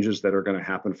changes that are going to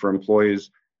happen for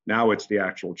employees. Now it's the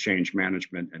actual change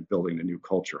management and building the new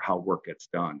culture, how work gets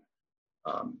done.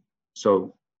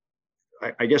 So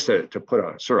I guess to put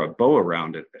a sort of bow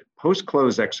around it,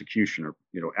 post-close execution, or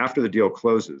after the deal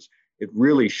closes, it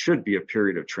really should be a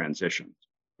period of transition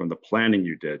from the planning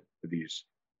you did to these,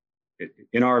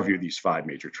 in our view, these 5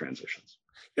 major transitions.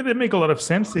 Yeah, they make a lot of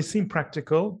sense. They seem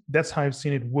practical. That's how I've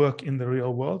seen it work in the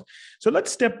real world. So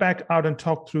let's step back out and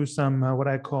talk through some what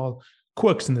I call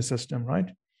quirks in the system, right?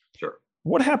 Sure.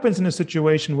 What happens in a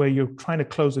situation where you're trying to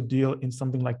close a deal in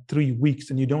something like 3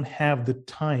 weeks and you don't have the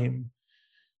time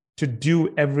to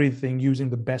do everything using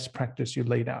the best practice you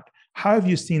laid out? How have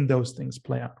you seen those things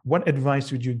play out? What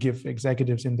advice would you give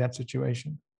executives in that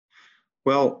situation?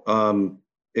 Well,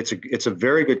 it's a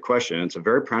very good question. It's a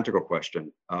very practical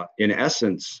question. In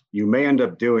essence, you may end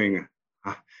up doing,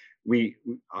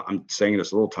 I'm saying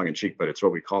this a little tongue in cheek, but it's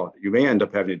what we call it. You may end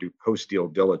up having to do post-deal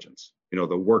diligence. The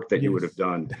work that you would have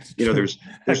done. There's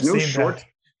no short.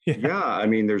 Yeah, I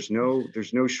mean, there's no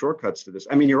shortcuts to this.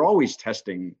 I mean, you're always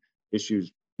testing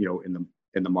issues,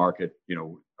 in the market,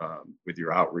 with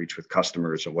your outreach with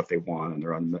customers and what they want and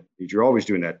their unmet needs. You're always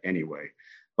doing that anyway.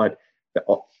 But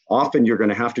often you're going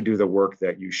to have to do the work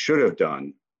that you should have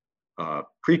done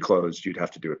pre-closed. You'd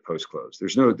have to do it post-close.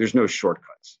 There's no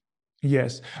shortcuts.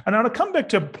 Yes, and I'll come back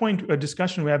to a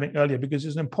discussion we were having earlier, because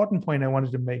there's an important point I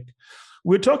wanted to make.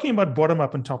 We're talking about bottom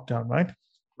up and top down, right?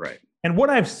 Right. And what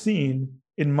I've seen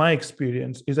in my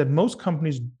experience is that most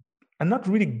companies are not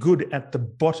really good at the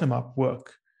bottom up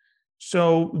work.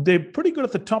 So they're pretty good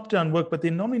at the top down work, but they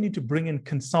normally need to bring in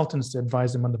consultants to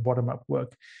advise them on the bottom up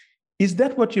work. Is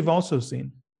that what you've also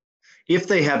seen? If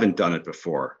they haven't done it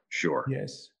before, sure.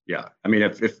 Yes. Yeah. I mean,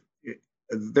 if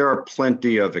there are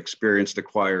plenty of experienced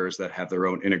acquirers that have their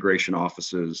own integration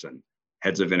offices and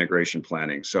heads of integration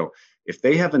planning. So if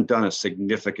they haven't done a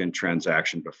significant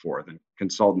transaction before, then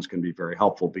consultants can be very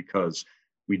helpful, because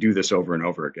we do this over and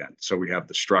over again. So we have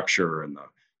the structure and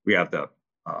we have the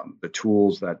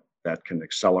tools that can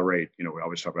accelerate. We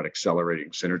always talk about accelerating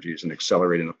synergies and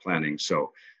accelerating the planning.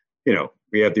 So,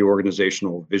 we have the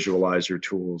organizational visualizer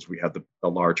tools. We have the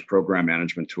large program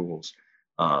management tools,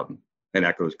 and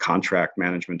that goes contract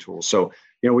management tools. So,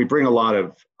 we bring a lot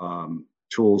of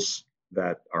tools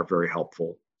that are very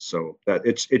helpful. So that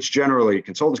it's generally,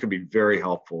 consultants can be very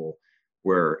helpful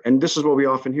and this is what we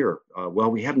often hear,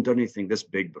 we haven't done anything this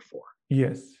big before.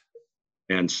 Yes.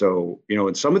 And so,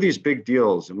 in some of these big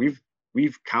deals, and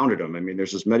we've counted them. I mean,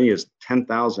 there's as many as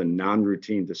 10,000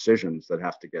 non-routine decisions that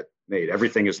have to get made.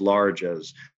 Everything as large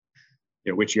as,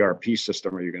 which ERP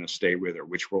system are you going to stay with, or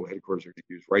which world headquarters are you going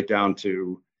to use, right down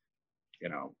to,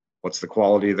 what's the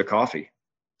quality of the coffee?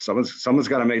 Someone's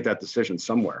got to make that decision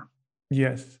somewhere.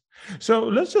 Yes. So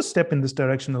let's just step in this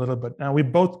direction a little bit. Now, we're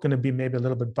both going to be maybe a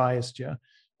little bit biased here,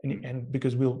 and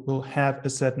because we'll have a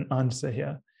certain answer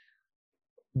here.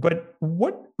 But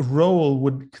what role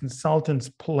would consultants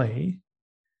play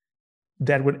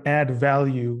that would add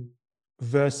value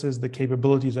versus the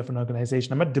capabilities of an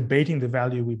organization? I'm not debating the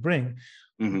value we bring,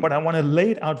 but I want to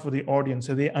lay it out for the audience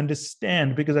so they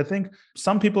understand, because I think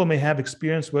some people may have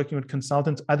experience working with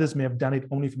consultants, others may have done it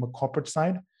only from a corporate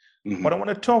side. But I want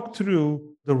to talk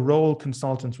through the role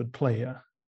consultants would play here.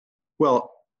 Well,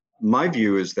 my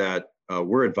view is that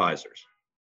we're advisors.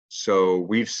 So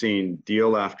we've seen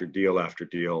deal after deal after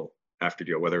deal after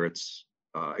deal, whether it's,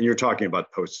 and you're talking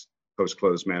about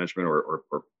post-close management or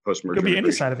post-merger. It could be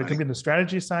any side of it. It could be the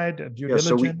strategy side, due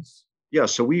diligence.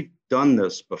 So we've done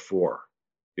this before,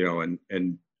 and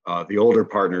the older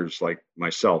partners like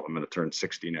myself, I'm going to turn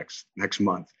 60 next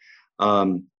month.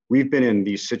 We've been in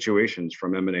these situations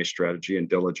from M&A strategy and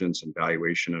diligence and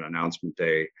valuation and announcement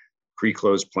day,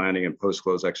 pre-close planning and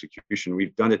post-close execution.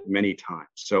 We've done it many times.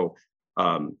 So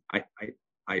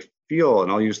I feel,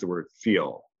 and I'll use the word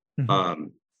feel,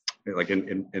 like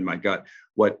in my gut,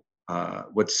 what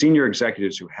senior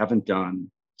executives who haven't done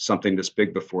something this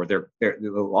big before, they'll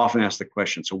often ask the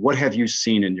question, so what have you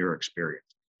seen in your experience?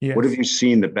 Yes. What have you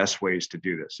seen the best ways to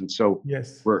do this? And so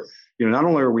we're, not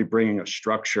only are we bringing a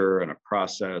structure and a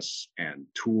process and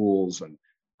tools, and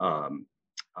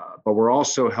but we're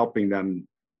also helping them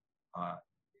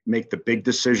make the big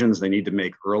decisions they need to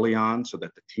make early on, so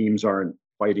that the teams aren't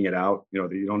fighting it out.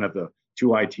 You don't have the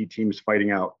two IT teams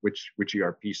fighting out which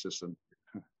ERP system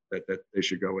that they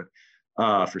should go with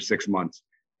for 6 months,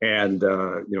 and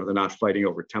they're not fighting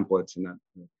over templates and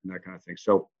that kind of thing.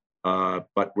 So,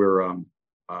 but we're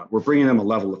bringing them a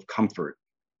level of comfort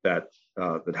that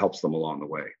helps them along the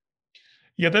way.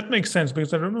 Yeah, that makes sense,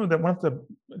 because I remember that one of the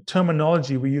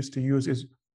terminology we used to use is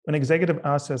when an executive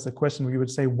asks us a question, we would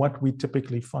say what we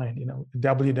typically find,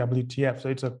 WWTF. So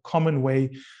it's a common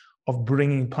way of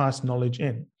bringing past knowledge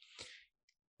in.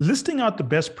 Listing out the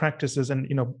best practices, and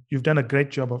you've done a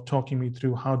great job of talking me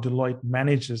through how Deloitte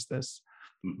manages this.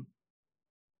 Mm-hmm.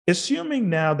 Assuming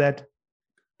now that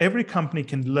every company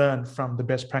can learn from the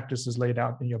best practices laid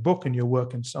out in your book and your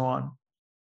work and so on,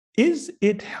 is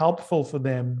it helpful for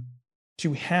them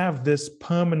to have this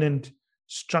permanent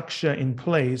structure in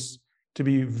place to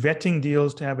be vetting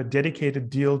deals, to have a dedicated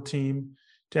deal team,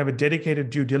 to have a dedicated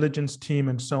due diligence team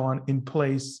and so on in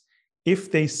place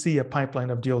if they see a pipeline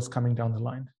of deals coming down the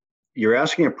line? You're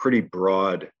asking a pretty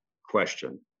broad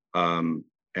question. And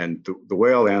the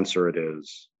way I'll answer it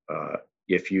is,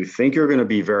 if you think you're going to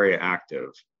be very active,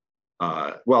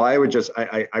 well, I would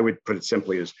put it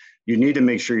simply as you need to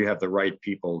make sure you have the right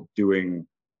people doing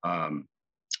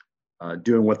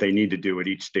what they need to do at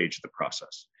each stage of the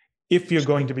process. If you're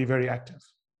going to be very active.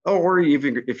 Oh, or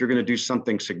even if you're going to do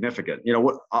something significant.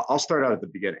 I'll start out at the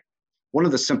beginning. One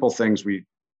of the simple things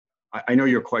I know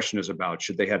your question is about,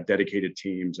 should they have dedicated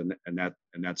teams and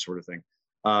that sort of thing.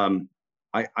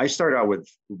 I start out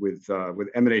with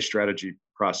M&A strategy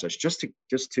process just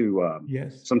to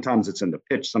yes. Sometimes it's in the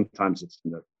pitch, sometimes it's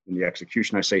in the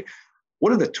execution. I say,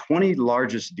 what are the 20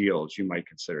 largest deals you might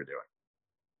consider doing?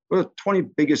 What are the 20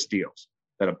 biggest deals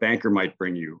that a banker might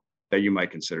bring you that you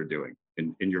might consider doing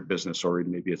in your business, or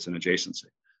maybe it's an adjacency?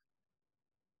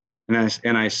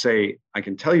 And I say, I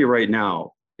can tell you right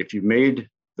now, if you made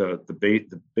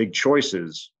the big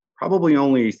choices, probably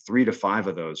only 3 to 5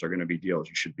 of those are going to be deals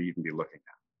you should even be looking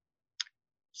at.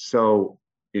 So,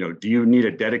 do you need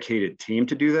a dedicated team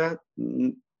to do that?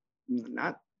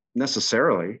 Not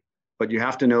necessarily, but you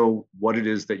have to know what it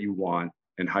is that you want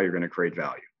and how you're going to create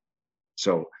value.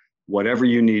 So whatever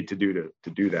you need to do to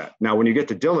do that. Now, when you get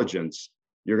to diligence,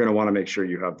 you're going to want to make sure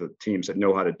you have the teams that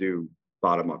know how to do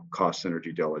bottom-up cost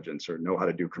synergy diligence, or know how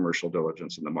to do commercial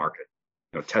diligence in the market,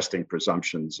 testing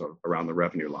presumptions around the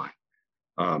revenue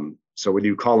line. So whether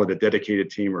you call it a dedicated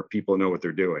team or people know what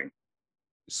they're doing.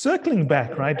 Circling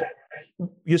back, right?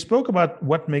 You spoke about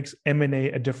what makes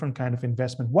M&A a different kind of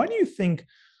investment. Why do you think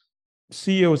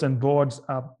CEOs and boards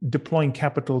are deploying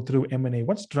capital through M&A?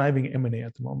 What's driving M&A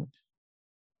at the moment?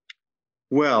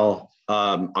 Well,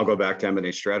 I'll go back to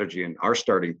M&A strategy, and our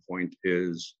starting point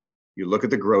is you look at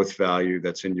the growth value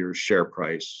that's in your share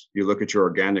price, you look at your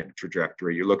organic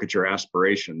trajectory, you look at your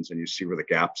aspirations, and you see where the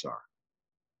gaps are.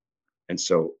 And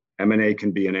so M&A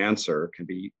can be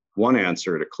one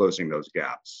answer to closing those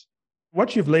gaps.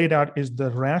 What you've laid out is the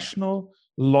rational,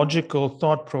 logical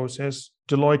thought process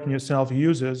Deloitte and yourself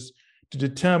uses to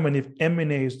determine if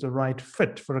M&A is the right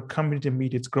fit for a company to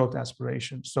meet its growth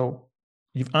aspirations. So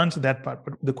you've answered that part.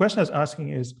 But the question I was asking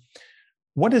is,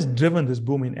 what has driven this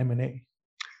boom in M&A?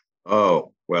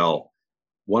 Oh, well,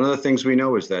 one of the things we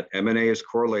know is that M&A is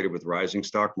correlated with rising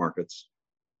stock markets.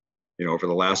 Over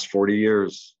the last 40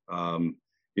 years,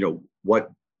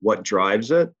 what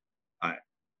drives it?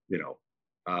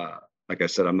 Like I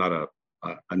said, I'm not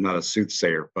a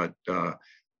soothsayer, but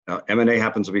M&A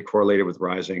happens to be correlated with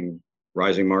rising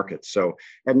markets. So,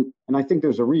 and I think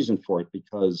there's a reason for it,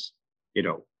 because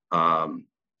even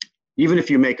if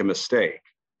you make a mistake,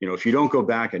 if you don't go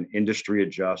back and industry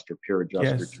adjust or peer adjust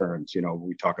yes. returns,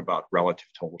 we talk about relative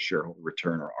total shareholder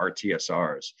return, or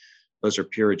RTSRs, those are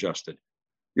peer adjusted.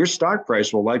 Your stock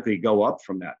price will likely go up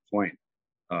from that point,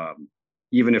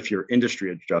 even if your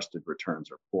industry adjusted returns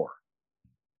are poor.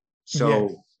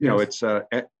 So, yes.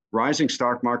 it's rising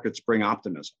stock markets bring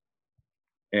optimism.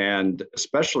 And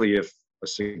especially if a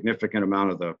significant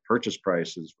amount of the purchase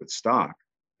price is with stock,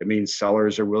 it means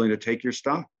sellers are willing to take your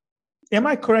stock. Am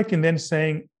I correct in then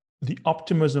saying the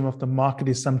optimism of the market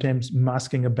is sometimes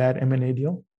masking a bad M&A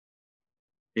deal?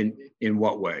 In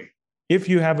what way? If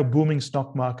you have a booming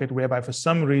stock market whereby for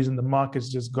some reason the market's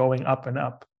just going up and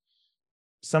up,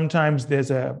 sometimes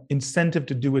there's an incentive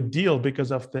to do a deal because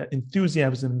of the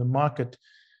enthusiasm in the market.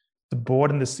 The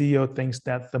board and the CEO thinks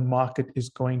that the market is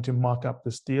going to mark up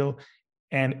this deal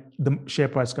and the share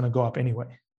price is going to go up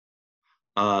anyway.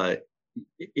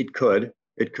 It could.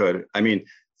 I mean,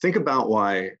 think about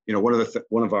why,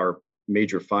 one of our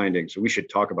major findings, so we should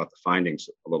talk about the findings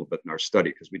a little bit in our study,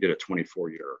 because we did a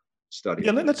 24-year study.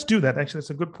 Yeah, let's do that. Actually,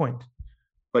 that's a good point.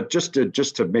 But just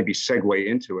to maybe segue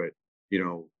into it,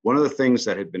 one of the things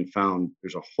that had been found,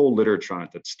 there's a whole literature on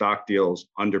it, that stock deals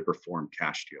underperform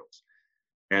cash deals.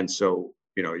 And so,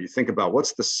 you think about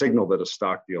what's the signal that a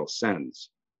stock deal sends?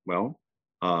 Well,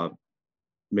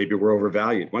 maybe we're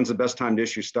overvalued. When's the best time to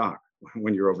issue stock?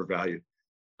 When you're overvalued.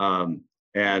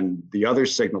 And the other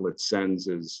signal it sends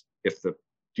is if the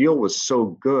deal was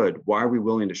so good, why are we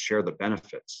willing to share the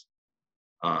benefits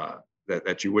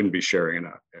that you wouldn't be sharing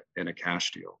in a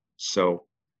cash deal? So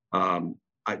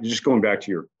just going back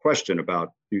to your question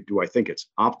about do I think it's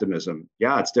optimism?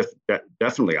 Yeah, it's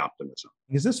definitely optimism.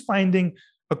 Is this finding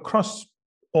across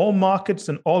all markets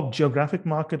and all geographic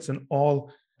markets and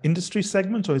all industry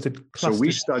segments, or is it clustered? So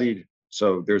we studied.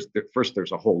 So there's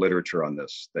a whole literature on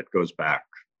this that goes back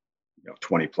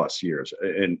 20 plus years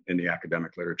in the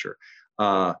academic literature.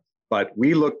 But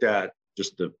we looked at,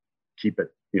 just to keep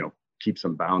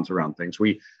some bounds around things,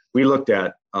 we looked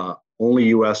at only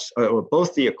U.S.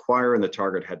 Both the acquirer and the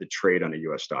target had to trade on a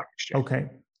U.S. stock exchange. Okay.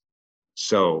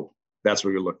 So that's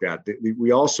what we looked at.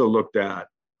 We also looked at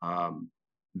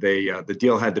the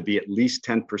deal had to be at least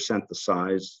 10% the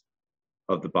size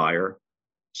of the buyer,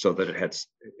 so that it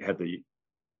had the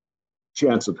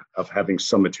chance of having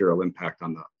some material impact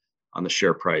on the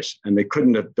share price. And they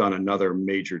couldn't have done another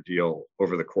major deal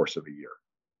over the course of a year.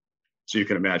 So you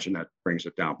can imagine that brings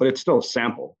it down, but it's still a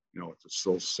sample, it's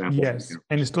still a sample. Yes.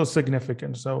 And it's still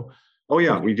significant. So, oh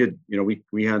yeah, we did,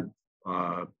 we had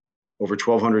over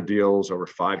 1,200 deals, over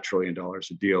 $5 trillion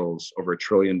of deals, over $1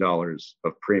 trillion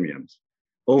of premiums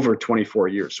over 24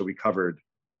 years. So we covered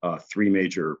 3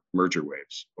 major merger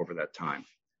waves over that time.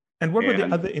 And what were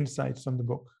the other insights from the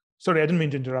book? Sorry, I didn't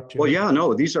mean to interrupt you. Well, yeah,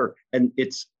 no, these are, and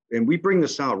we bring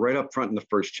this out right up front in the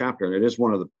first chapter, and it is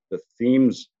one of the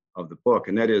themes of the book,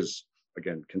 and that is,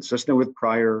 again, consistent with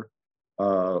prior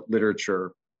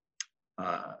literature.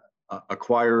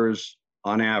 Acquirers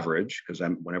on average, because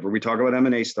whenever we talk about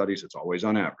M&A studies, it's always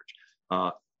on average.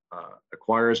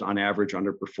 Acquirers on average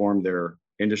underperform their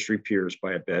industry peers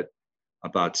by a bit.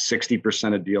 About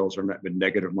 60% of deals are met with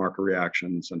negative market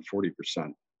reactions and 40%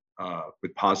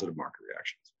 with positive market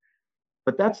reactions.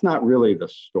 But that's not really the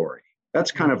story.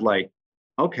 That's kind of like,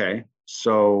 okay,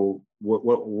 so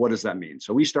what does that mean?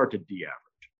 So we start to de-average.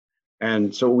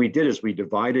 And so what we did is we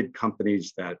divided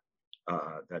companies that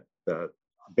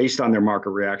based on their market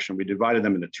reaction, we divided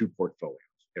them into 2 portfolios.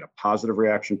 We had a positive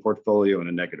reaction portfolio and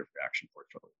a negative reaction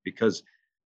portfolio, because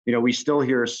we still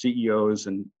hear CEOs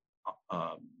and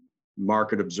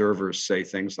market observers say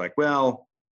things like, well,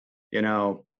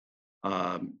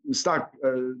 stock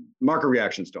market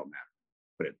reactions don't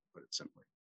matter, put it simply.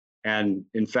 And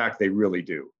in fact, they really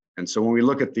do. And so when we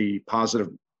look at the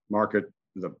positive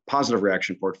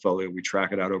reaction portfolio, we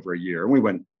track it out over a year, and we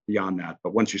went beyond that.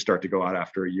 But once you start to go out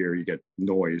after a year, you get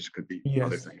noise, could be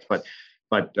other things. But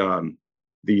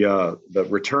the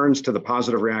returns to the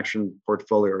positive reaction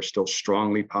portfolio are still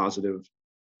strongly positive,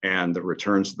 and the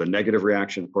returns to the negative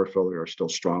reaction portfolio are still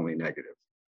strongly negative.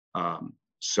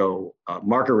 So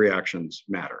market reactions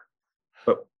matter,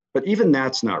 but even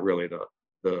that's not really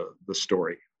the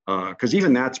story, because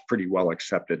even that's pretty well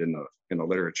accepted in the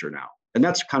literature now. And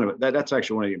that's that's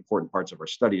actually one of the important parts of our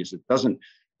study is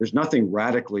there's nothing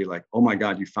radically like, oh my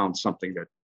God, you found something that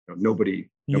nobody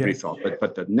thought.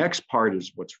 But the next part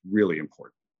is what's really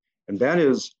important. And that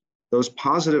is those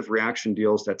positive reaction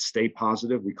deals that stay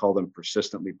positive, we call them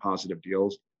persistently positive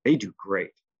deals, they do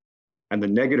great. And the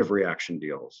negative reaction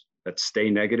deals that stay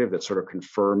negative, that sort of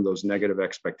confirm those negative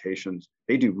expectations,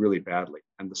 they do really badly.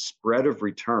 And the spread of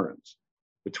returns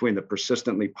between the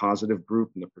persistently positive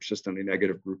group and the persistently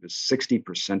negative group is 60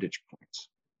 percentage points.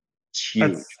 It's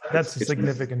huge. That's a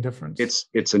significant difference.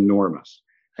 It's enormous.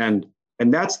 And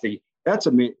that's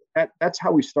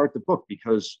how we start the book,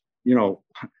 because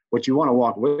what you want to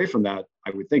walk away from that,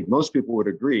 I would think most people would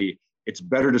agree, it's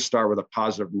better to start with a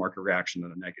positive market reaction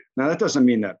than a negative. Now, that doesn't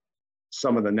mean that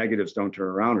some of the negatives don't turn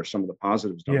around or some of the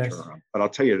positives don't turn around. But I'll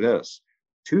tell you this,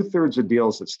 2/3 of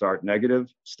deals that start negative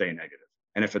stay negative.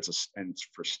 And if it's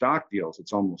for stock deals,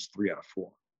 it's almost 3 out of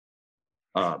 4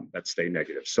 that stay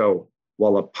negative. So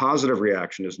while a positive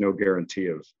reaction is no guarantee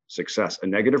of success, a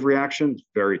negative reaction is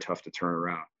very tough to turn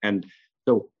around. And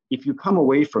so if you come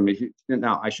away from it,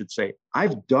 now I should say,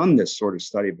 I've done this sort of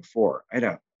study before. I had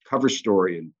a cover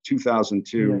story in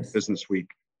 2002 Business Week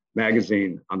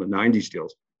magazine on the 90s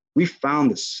deals. We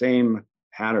found the same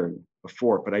pattern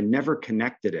before, but I never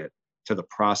connected it to the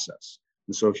process.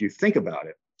 And so if you think about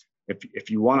it, if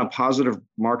you want a positive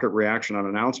market reaction on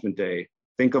announcement day,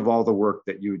 think of all the work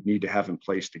that you would need to have in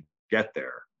place to get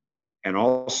there. And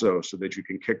also so that you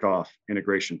can kick off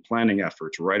integration planning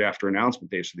efforts right after announcement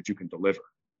day so that you can deliver.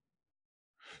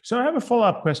 So I have a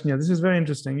follow-up question here. This is very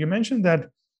interesting. You mentioned that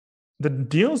the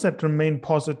deals that remain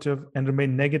positive and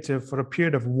remain negative for a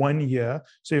period of 1 year,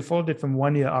 so you followed it from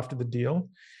 1 year after the deal.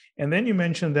 And then you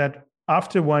mentioned that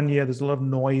after 1 year, there's a lot of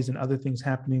noise and other things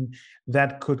happening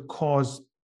that could cause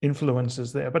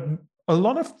influences there. But a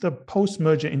lot of the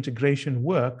post-merger integration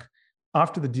work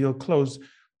after the deal closed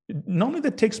normally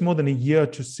that takes more than a year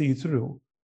to see through.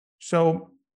 So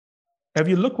have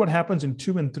you looked what happens in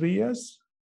 2 and 3 years?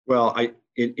 Well,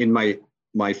 in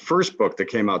my first book that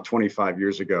came out 25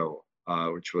 years ago,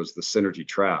 which was The Synergy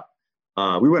Trap,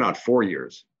 we went out 4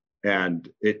 years, and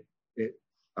it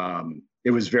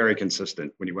was very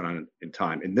consistent when you went on in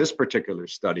time. In this particular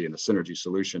study, in the Synergy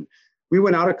Solution, we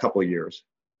went out a couple of years,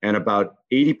 and about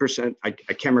 80%, I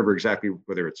can't remember exactly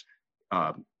whether it's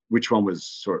which one was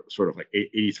sort of like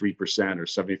 83% or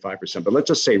 75%, but let's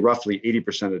just say roughly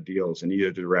 80% of deals in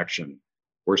either direction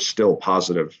were still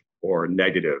positive or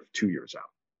negative 2 years out.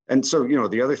 And so,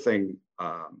 the other thing,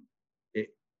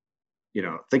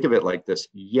 think of it like this.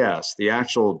 Yes, the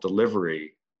actual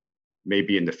delivery may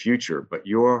be in the future, but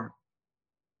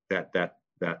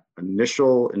that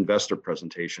initial investor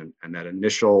presentation and that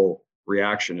initial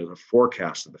reaction is a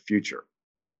forecast of the future.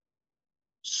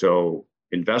 So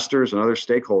investors and other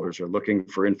stakeholders are looking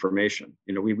for information.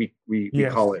 We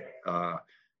call it,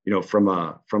 from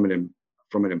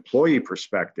an employee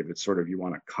perspective, it's sort of, you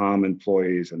want to calm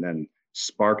employees and then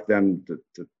spark them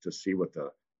to see what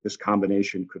this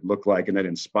combination could look like, and then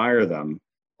inspire them.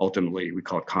 Ultimately, we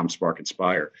call it calm, spark,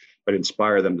 inspire, but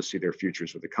inspire them to see their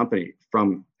futures with the company.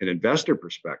 From an investor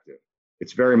perspective,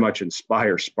 it's very much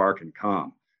inspire, spark, and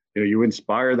calm. You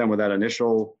inspire them with that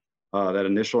initial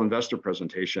investor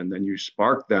presentation, then you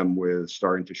spark them with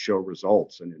starting to show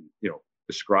results and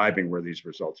describing where these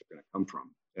results are going to come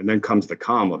from. And then comes the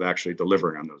calm of actually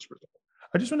delivering on those results.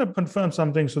 I just want to confirm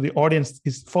something so the audience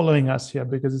is following us here,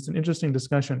 because it's an interesting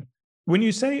discussion. When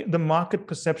you say the market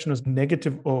perception is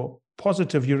negative or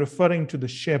positive, you're referring to the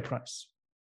share price.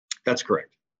 That's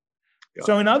correct. Yeah.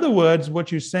 So in other words,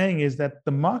 what you're saying is that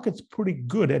the market's pretty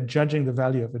good at judging the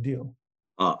value of a deal.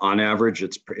 On average,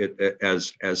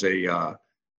 as a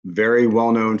very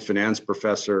well-known finance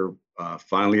professor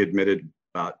finally admitted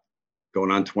about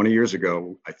going on 20 years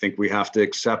ago, I think we have to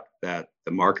accept that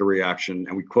the market reaction,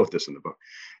 and we quote this in the book,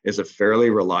 is a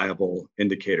fairly reliable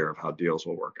indicator of how deals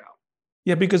will work out.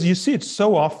 Yeah, because you see it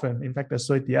so often. In fact, I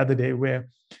saw it the other day where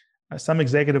some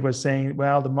executive was saying,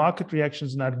 well, the market reaction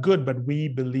is not good, but we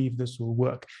believe this will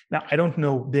work. Now, I don't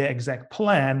know their exact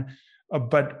plan,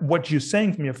 but what you're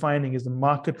saying from your finding is the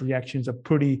market reaction is a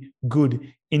pretty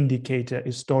good indicator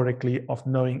historically of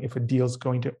knowing if a deal is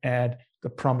going to add the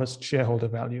promised shareholder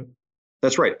value.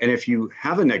 That's right. And if you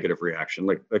have a negative reaction,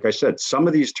 like I said, some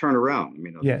of these turn around.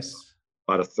 Yes,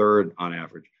 about a third on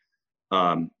average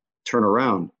turn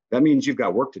around. That means you've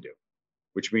got work to do,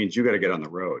 which means you got to get on the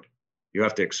road. You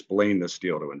have to explain this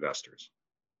deal to investors.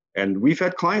 And we've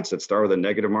had clients that start with a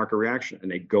negative market reaction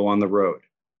and they go on the road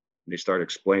and they start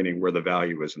explaining where the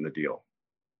value is in the deal.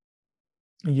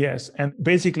 Yes. And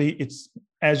basically, it's,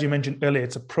 as you mentioned earlier,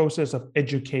 it's a process of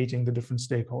educating the different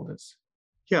stakeholders.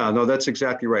 Yeah, no, that's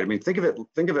exactly right. I mean, think of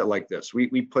it like this. We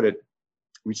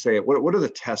say, what are the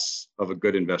tests of a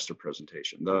good investor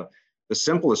presentation? The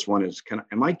simplest one is,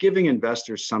 am I giving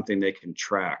investors something they can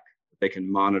track, they can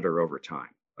monitor over time?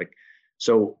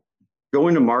 So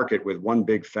going to market with one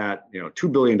big fat,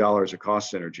 $2 billion of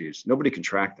cost synergies, nobody can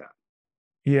track that.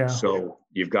 Yeah. So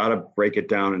you've got to break it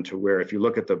down into where, if you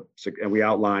look at and we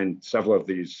outline several of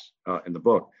these in the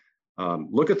book,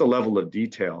 look at the level of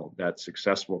detail that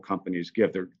successful companies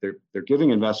give. They're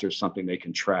giving investors something they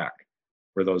can track,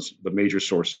 where the major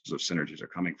sources of synergies are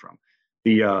coming from.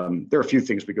 There are a few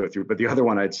things we go through, but the other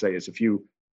one I'd say is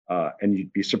and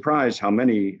you'd be surprised how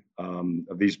many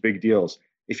of these big deals,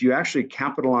 if you actually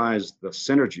capitalize the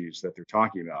synergies that they're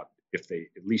talking about, if they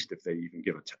even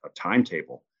give a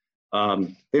timetable,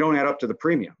 they don't add up to the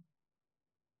premium.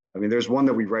 I mean, there's one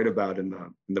that we write about in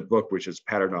the book, which is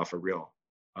patterned off a real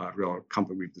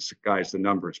company. We've disguised the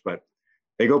numbers, but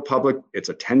they go public. It's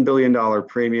a $10 billion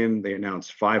premium. They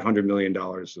announce $500 million of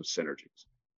synergies.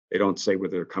 They don't say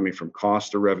whether they're coming from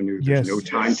cost or revenue. There's no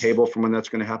timetable from when that's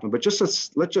going to happen. But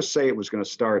let's just say it was going to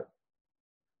start.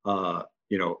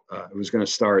 It was going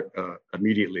to start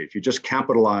immediately. If you just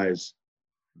capitalize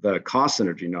the cost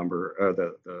synergy number, or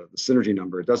the synergy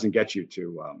number, it doesn't get you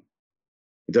to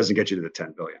the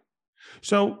 10 billion.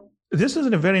 So this is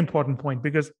a very important point,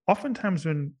 because oftentimes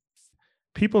when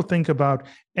people think about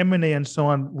M&A and so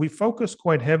on, we focus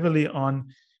quite heavily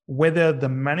on whether the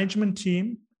management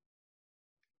team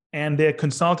and their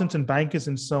consultants and bankers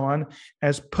and so on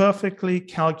has perfectly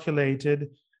calculated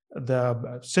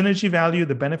the synergy value,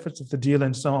 the benefits of the deal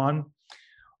and so on.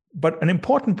 But an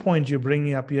important point you're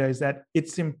bringing up here is that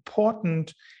it's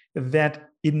important that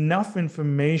enough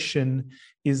information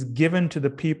is given to the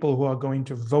people who are going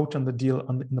to vote on the deal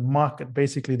in the market,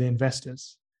 basically the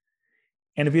investors.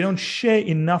 And if you don't share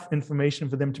enough information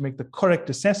for them to make the correct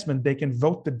assessment, they can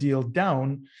vote the deal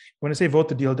down. When I say vote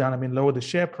the deal down, I mean lower the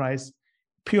share price,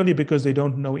 purely because they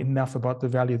don't know enough about the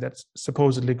value that's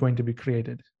supposedly going to be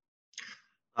created.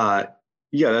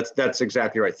 Yeah, that's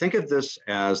exactly right. Think of this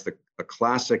as a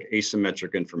classic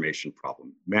asymmetric information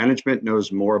problem. Management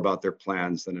knows more about their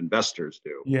plans than investors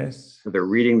do. Yes. So they're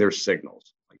reading their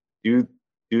signals. Like,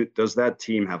 does that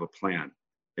team have a plan?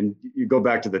 And you go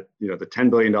back to the $10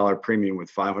 billion premium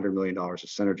with $500 million of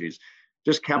synergies.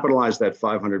 Just capitalize that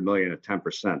 $500 million at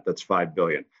 10%. That's $5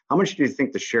 billion. How much do you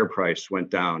think the share price went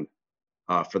down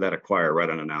for that acquire right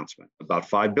on announcement? About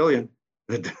 $5 billion.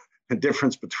 The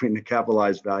difference between the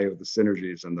capitalized value of the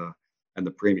synergies and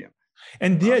the premium.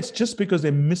 And yeah, it's just because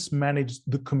they mismanaged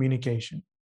the communication.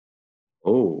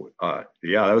 Yeah,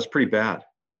 that was pretty bad.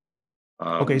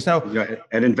 Okay, so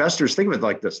and investors, think of it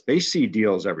like this: they see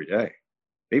deals every day.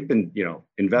 They've been,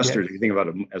 investors. If you think about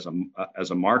it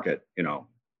as a market,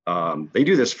 they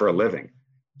do this for a living.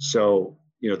 So,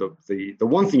 the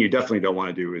one thing you definitely don't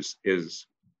want to do is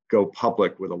go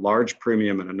public with a large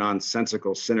premium and a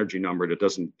nonsensical synergy number that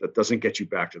doesn't get you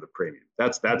back to the premium.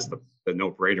 That's the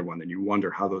no-brainer one. Then you wonder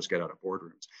how those get out of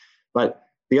boardrooms. But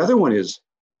the other one is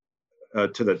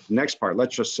to the next part.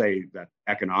 Let's just say that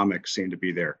economics seem to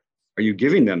be there. Are you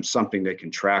giving them something they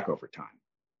can track over time,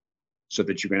 so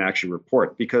that you can actually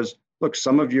report? Because look,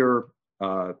 some of your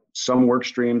some work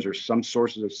streams or some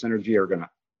sources of synergy are going to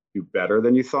do better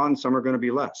than you thought, and some are going to be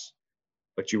less.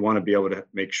 But you want to be able to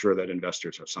make sure that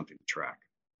investors have something to track,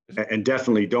 and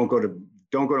definitely don't go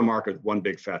to market with one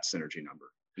big fat synergy number.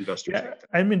 Investors. Yeah,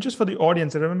 I mean, just for the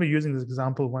audience, I remember using this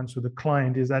example once with a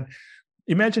client. Is that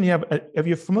imagine you if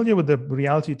you're familiar with the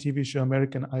reality TV show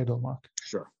American Idol, Mark?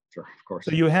 Sure, of course.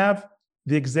 So you have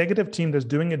the executive team that's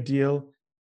doing a deal.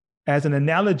 As an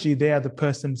analogy, they are the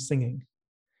person singing.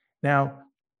 Now,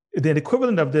 the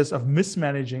equivalent of this, of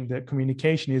mismanaging the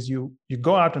communication, is you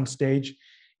go out on stage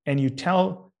and you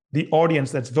tell the audience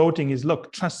that's voting is,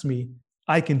 look, trust me,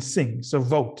 I can sing, so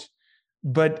vote.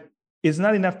 But it's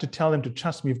not enough to tell them to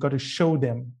trust me. You've got to show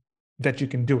them that you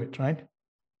can do it, right?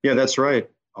 Yeah, that's right.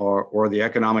 Or the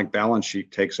economic balance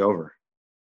sheet takes over.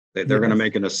 They're going to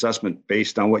make an assessment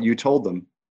based on what you told them.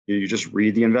 You just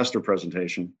read the investor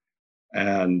presentation,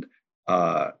 and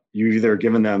you've either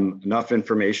given them enough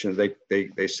information,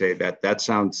 they say that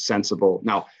sounds sensible.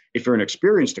 Now, if you're an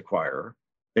experienced acquirer,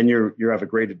 then you have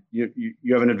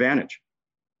an advantage,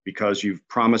 because you've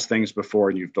promised things before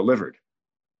and you've delivered.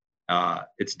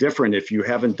 It's different if you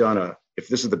haven't if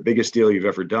this is the biggest deal you've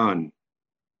ever done,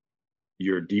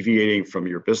 you're deviating from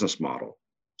your business model.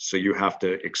 So you have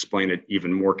to explain it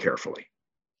even more carefully.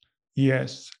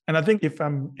 Yes. And I think if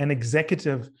I'm an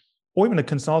executive or even a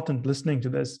consultant listening to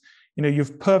this,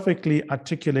 you've perfectly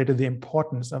articulated the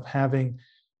importance of having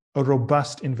a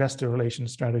robust investor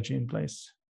relations strategy in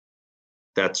place.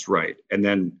 That's right. And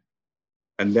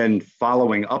then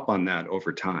following up on that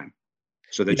over time,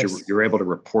 so that you're able to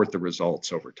report the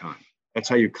results over time. That's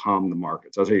how you calm the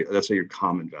markets. That's how you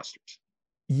calm investors.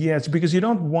 Yes, because you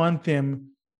don't want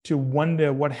them to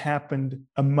wonder what happened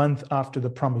a month after the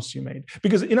promise you made.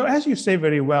 Because, as you say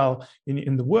very well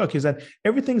in the work, is that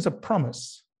everything's a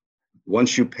promise.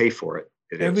 Once you pay for it,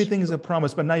 everything is a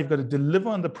promise. But now you've got to deliver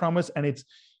on the promise, and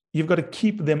you've got to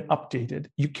keep them updated.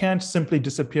 You can't simply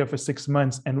disappear for 6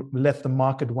 months and let the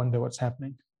market wonder what's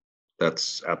happening.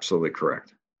 That's absolutely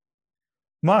correct.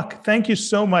 Mark, thank you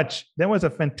so much. That was a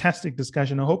fantastic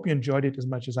discussion. I hope you enjoyed it as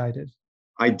much as I did.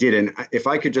 I did. And if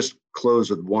I could just close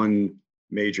with one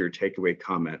major takeaway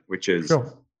comment, which is,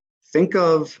 sure, think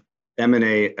of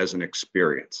M&A as an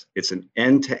experience. It's an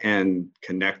end-to-end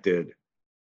connected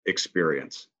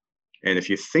experience. And if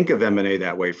you think of M&A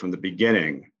that way from the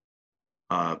beginning,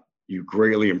 you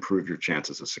greatly improve your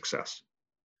chances of success.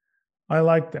 I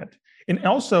like that. And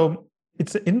also,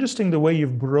 it's interesting the way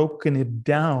you've broken it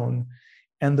down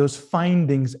and those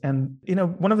findings. And,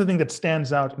 one of the things that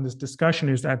stands out in this discussion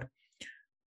is that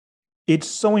it's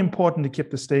so important to keep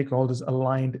the stakeholders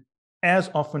aligned as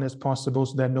often as possible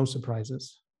so there are no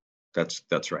surprises. That's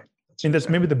right. And that's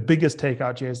maybe the biggest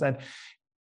takeout here, is that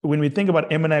when we think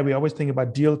about M&A, we always think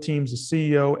about deal teams, the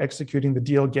CEO executing the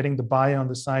deal, getting the buyer on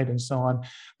the side, and so on.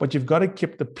 But you've got to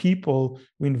keep the people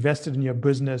who invested in your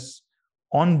business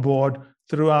on board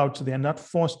throughout, so they're not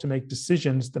forced to make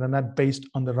decisions that are not based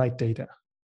on the right data.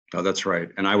 Oh, that's right.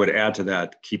 And I would add to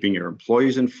that, keeping your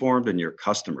employees informed and your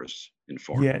customers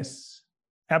informed. Yes,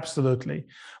 absolutely.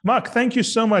 Mark, thank you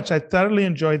so much. I thoroughly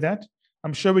enjoyed that.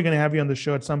 I'm sure we're going to have you on the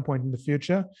show at some point in the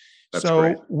future. That's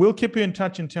great. We'll keep you in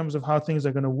touch in terms of how things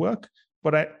are going to work.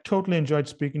 But I totally enjoyed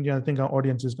speaking to you. I think our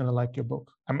audience is going to like your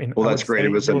book. Well, that's great.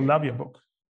 They'll love your book.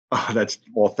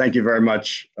 Thank you very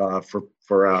much for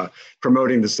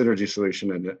promoting the Synergy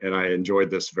solution, and I enjoyed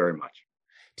this very much.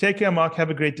 Take care, Mark. Have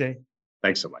a great day.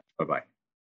 Thanks so much. Bye-bye.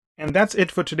 And that's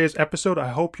it for today's episode. I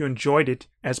hope you enjoyed it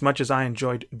as much as I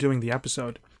enjoyed doing the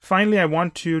episode. Finally, I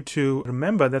want you to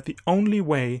remember that the only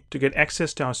way to get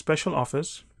access to our special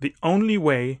offers, the only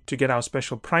way to get our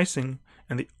special pricing,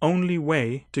 and the only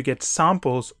way to get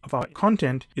samples of our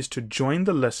content is to join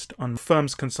the list on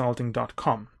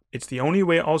firmsconsulting.com. It's the only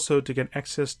way also to get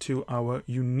access to our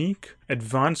unique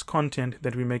advanced content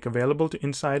that we make available to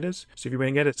insiders. So if you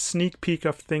want to get a sneak peek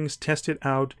of things, test it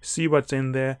out, see what's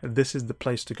in there, this is the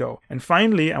place to go. And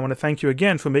finally, I want to thank you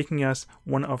again for making us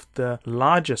one of the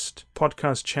largest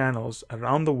podcast channels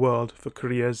around the world for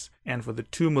careers and for the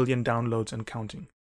 2 million downloads and counting.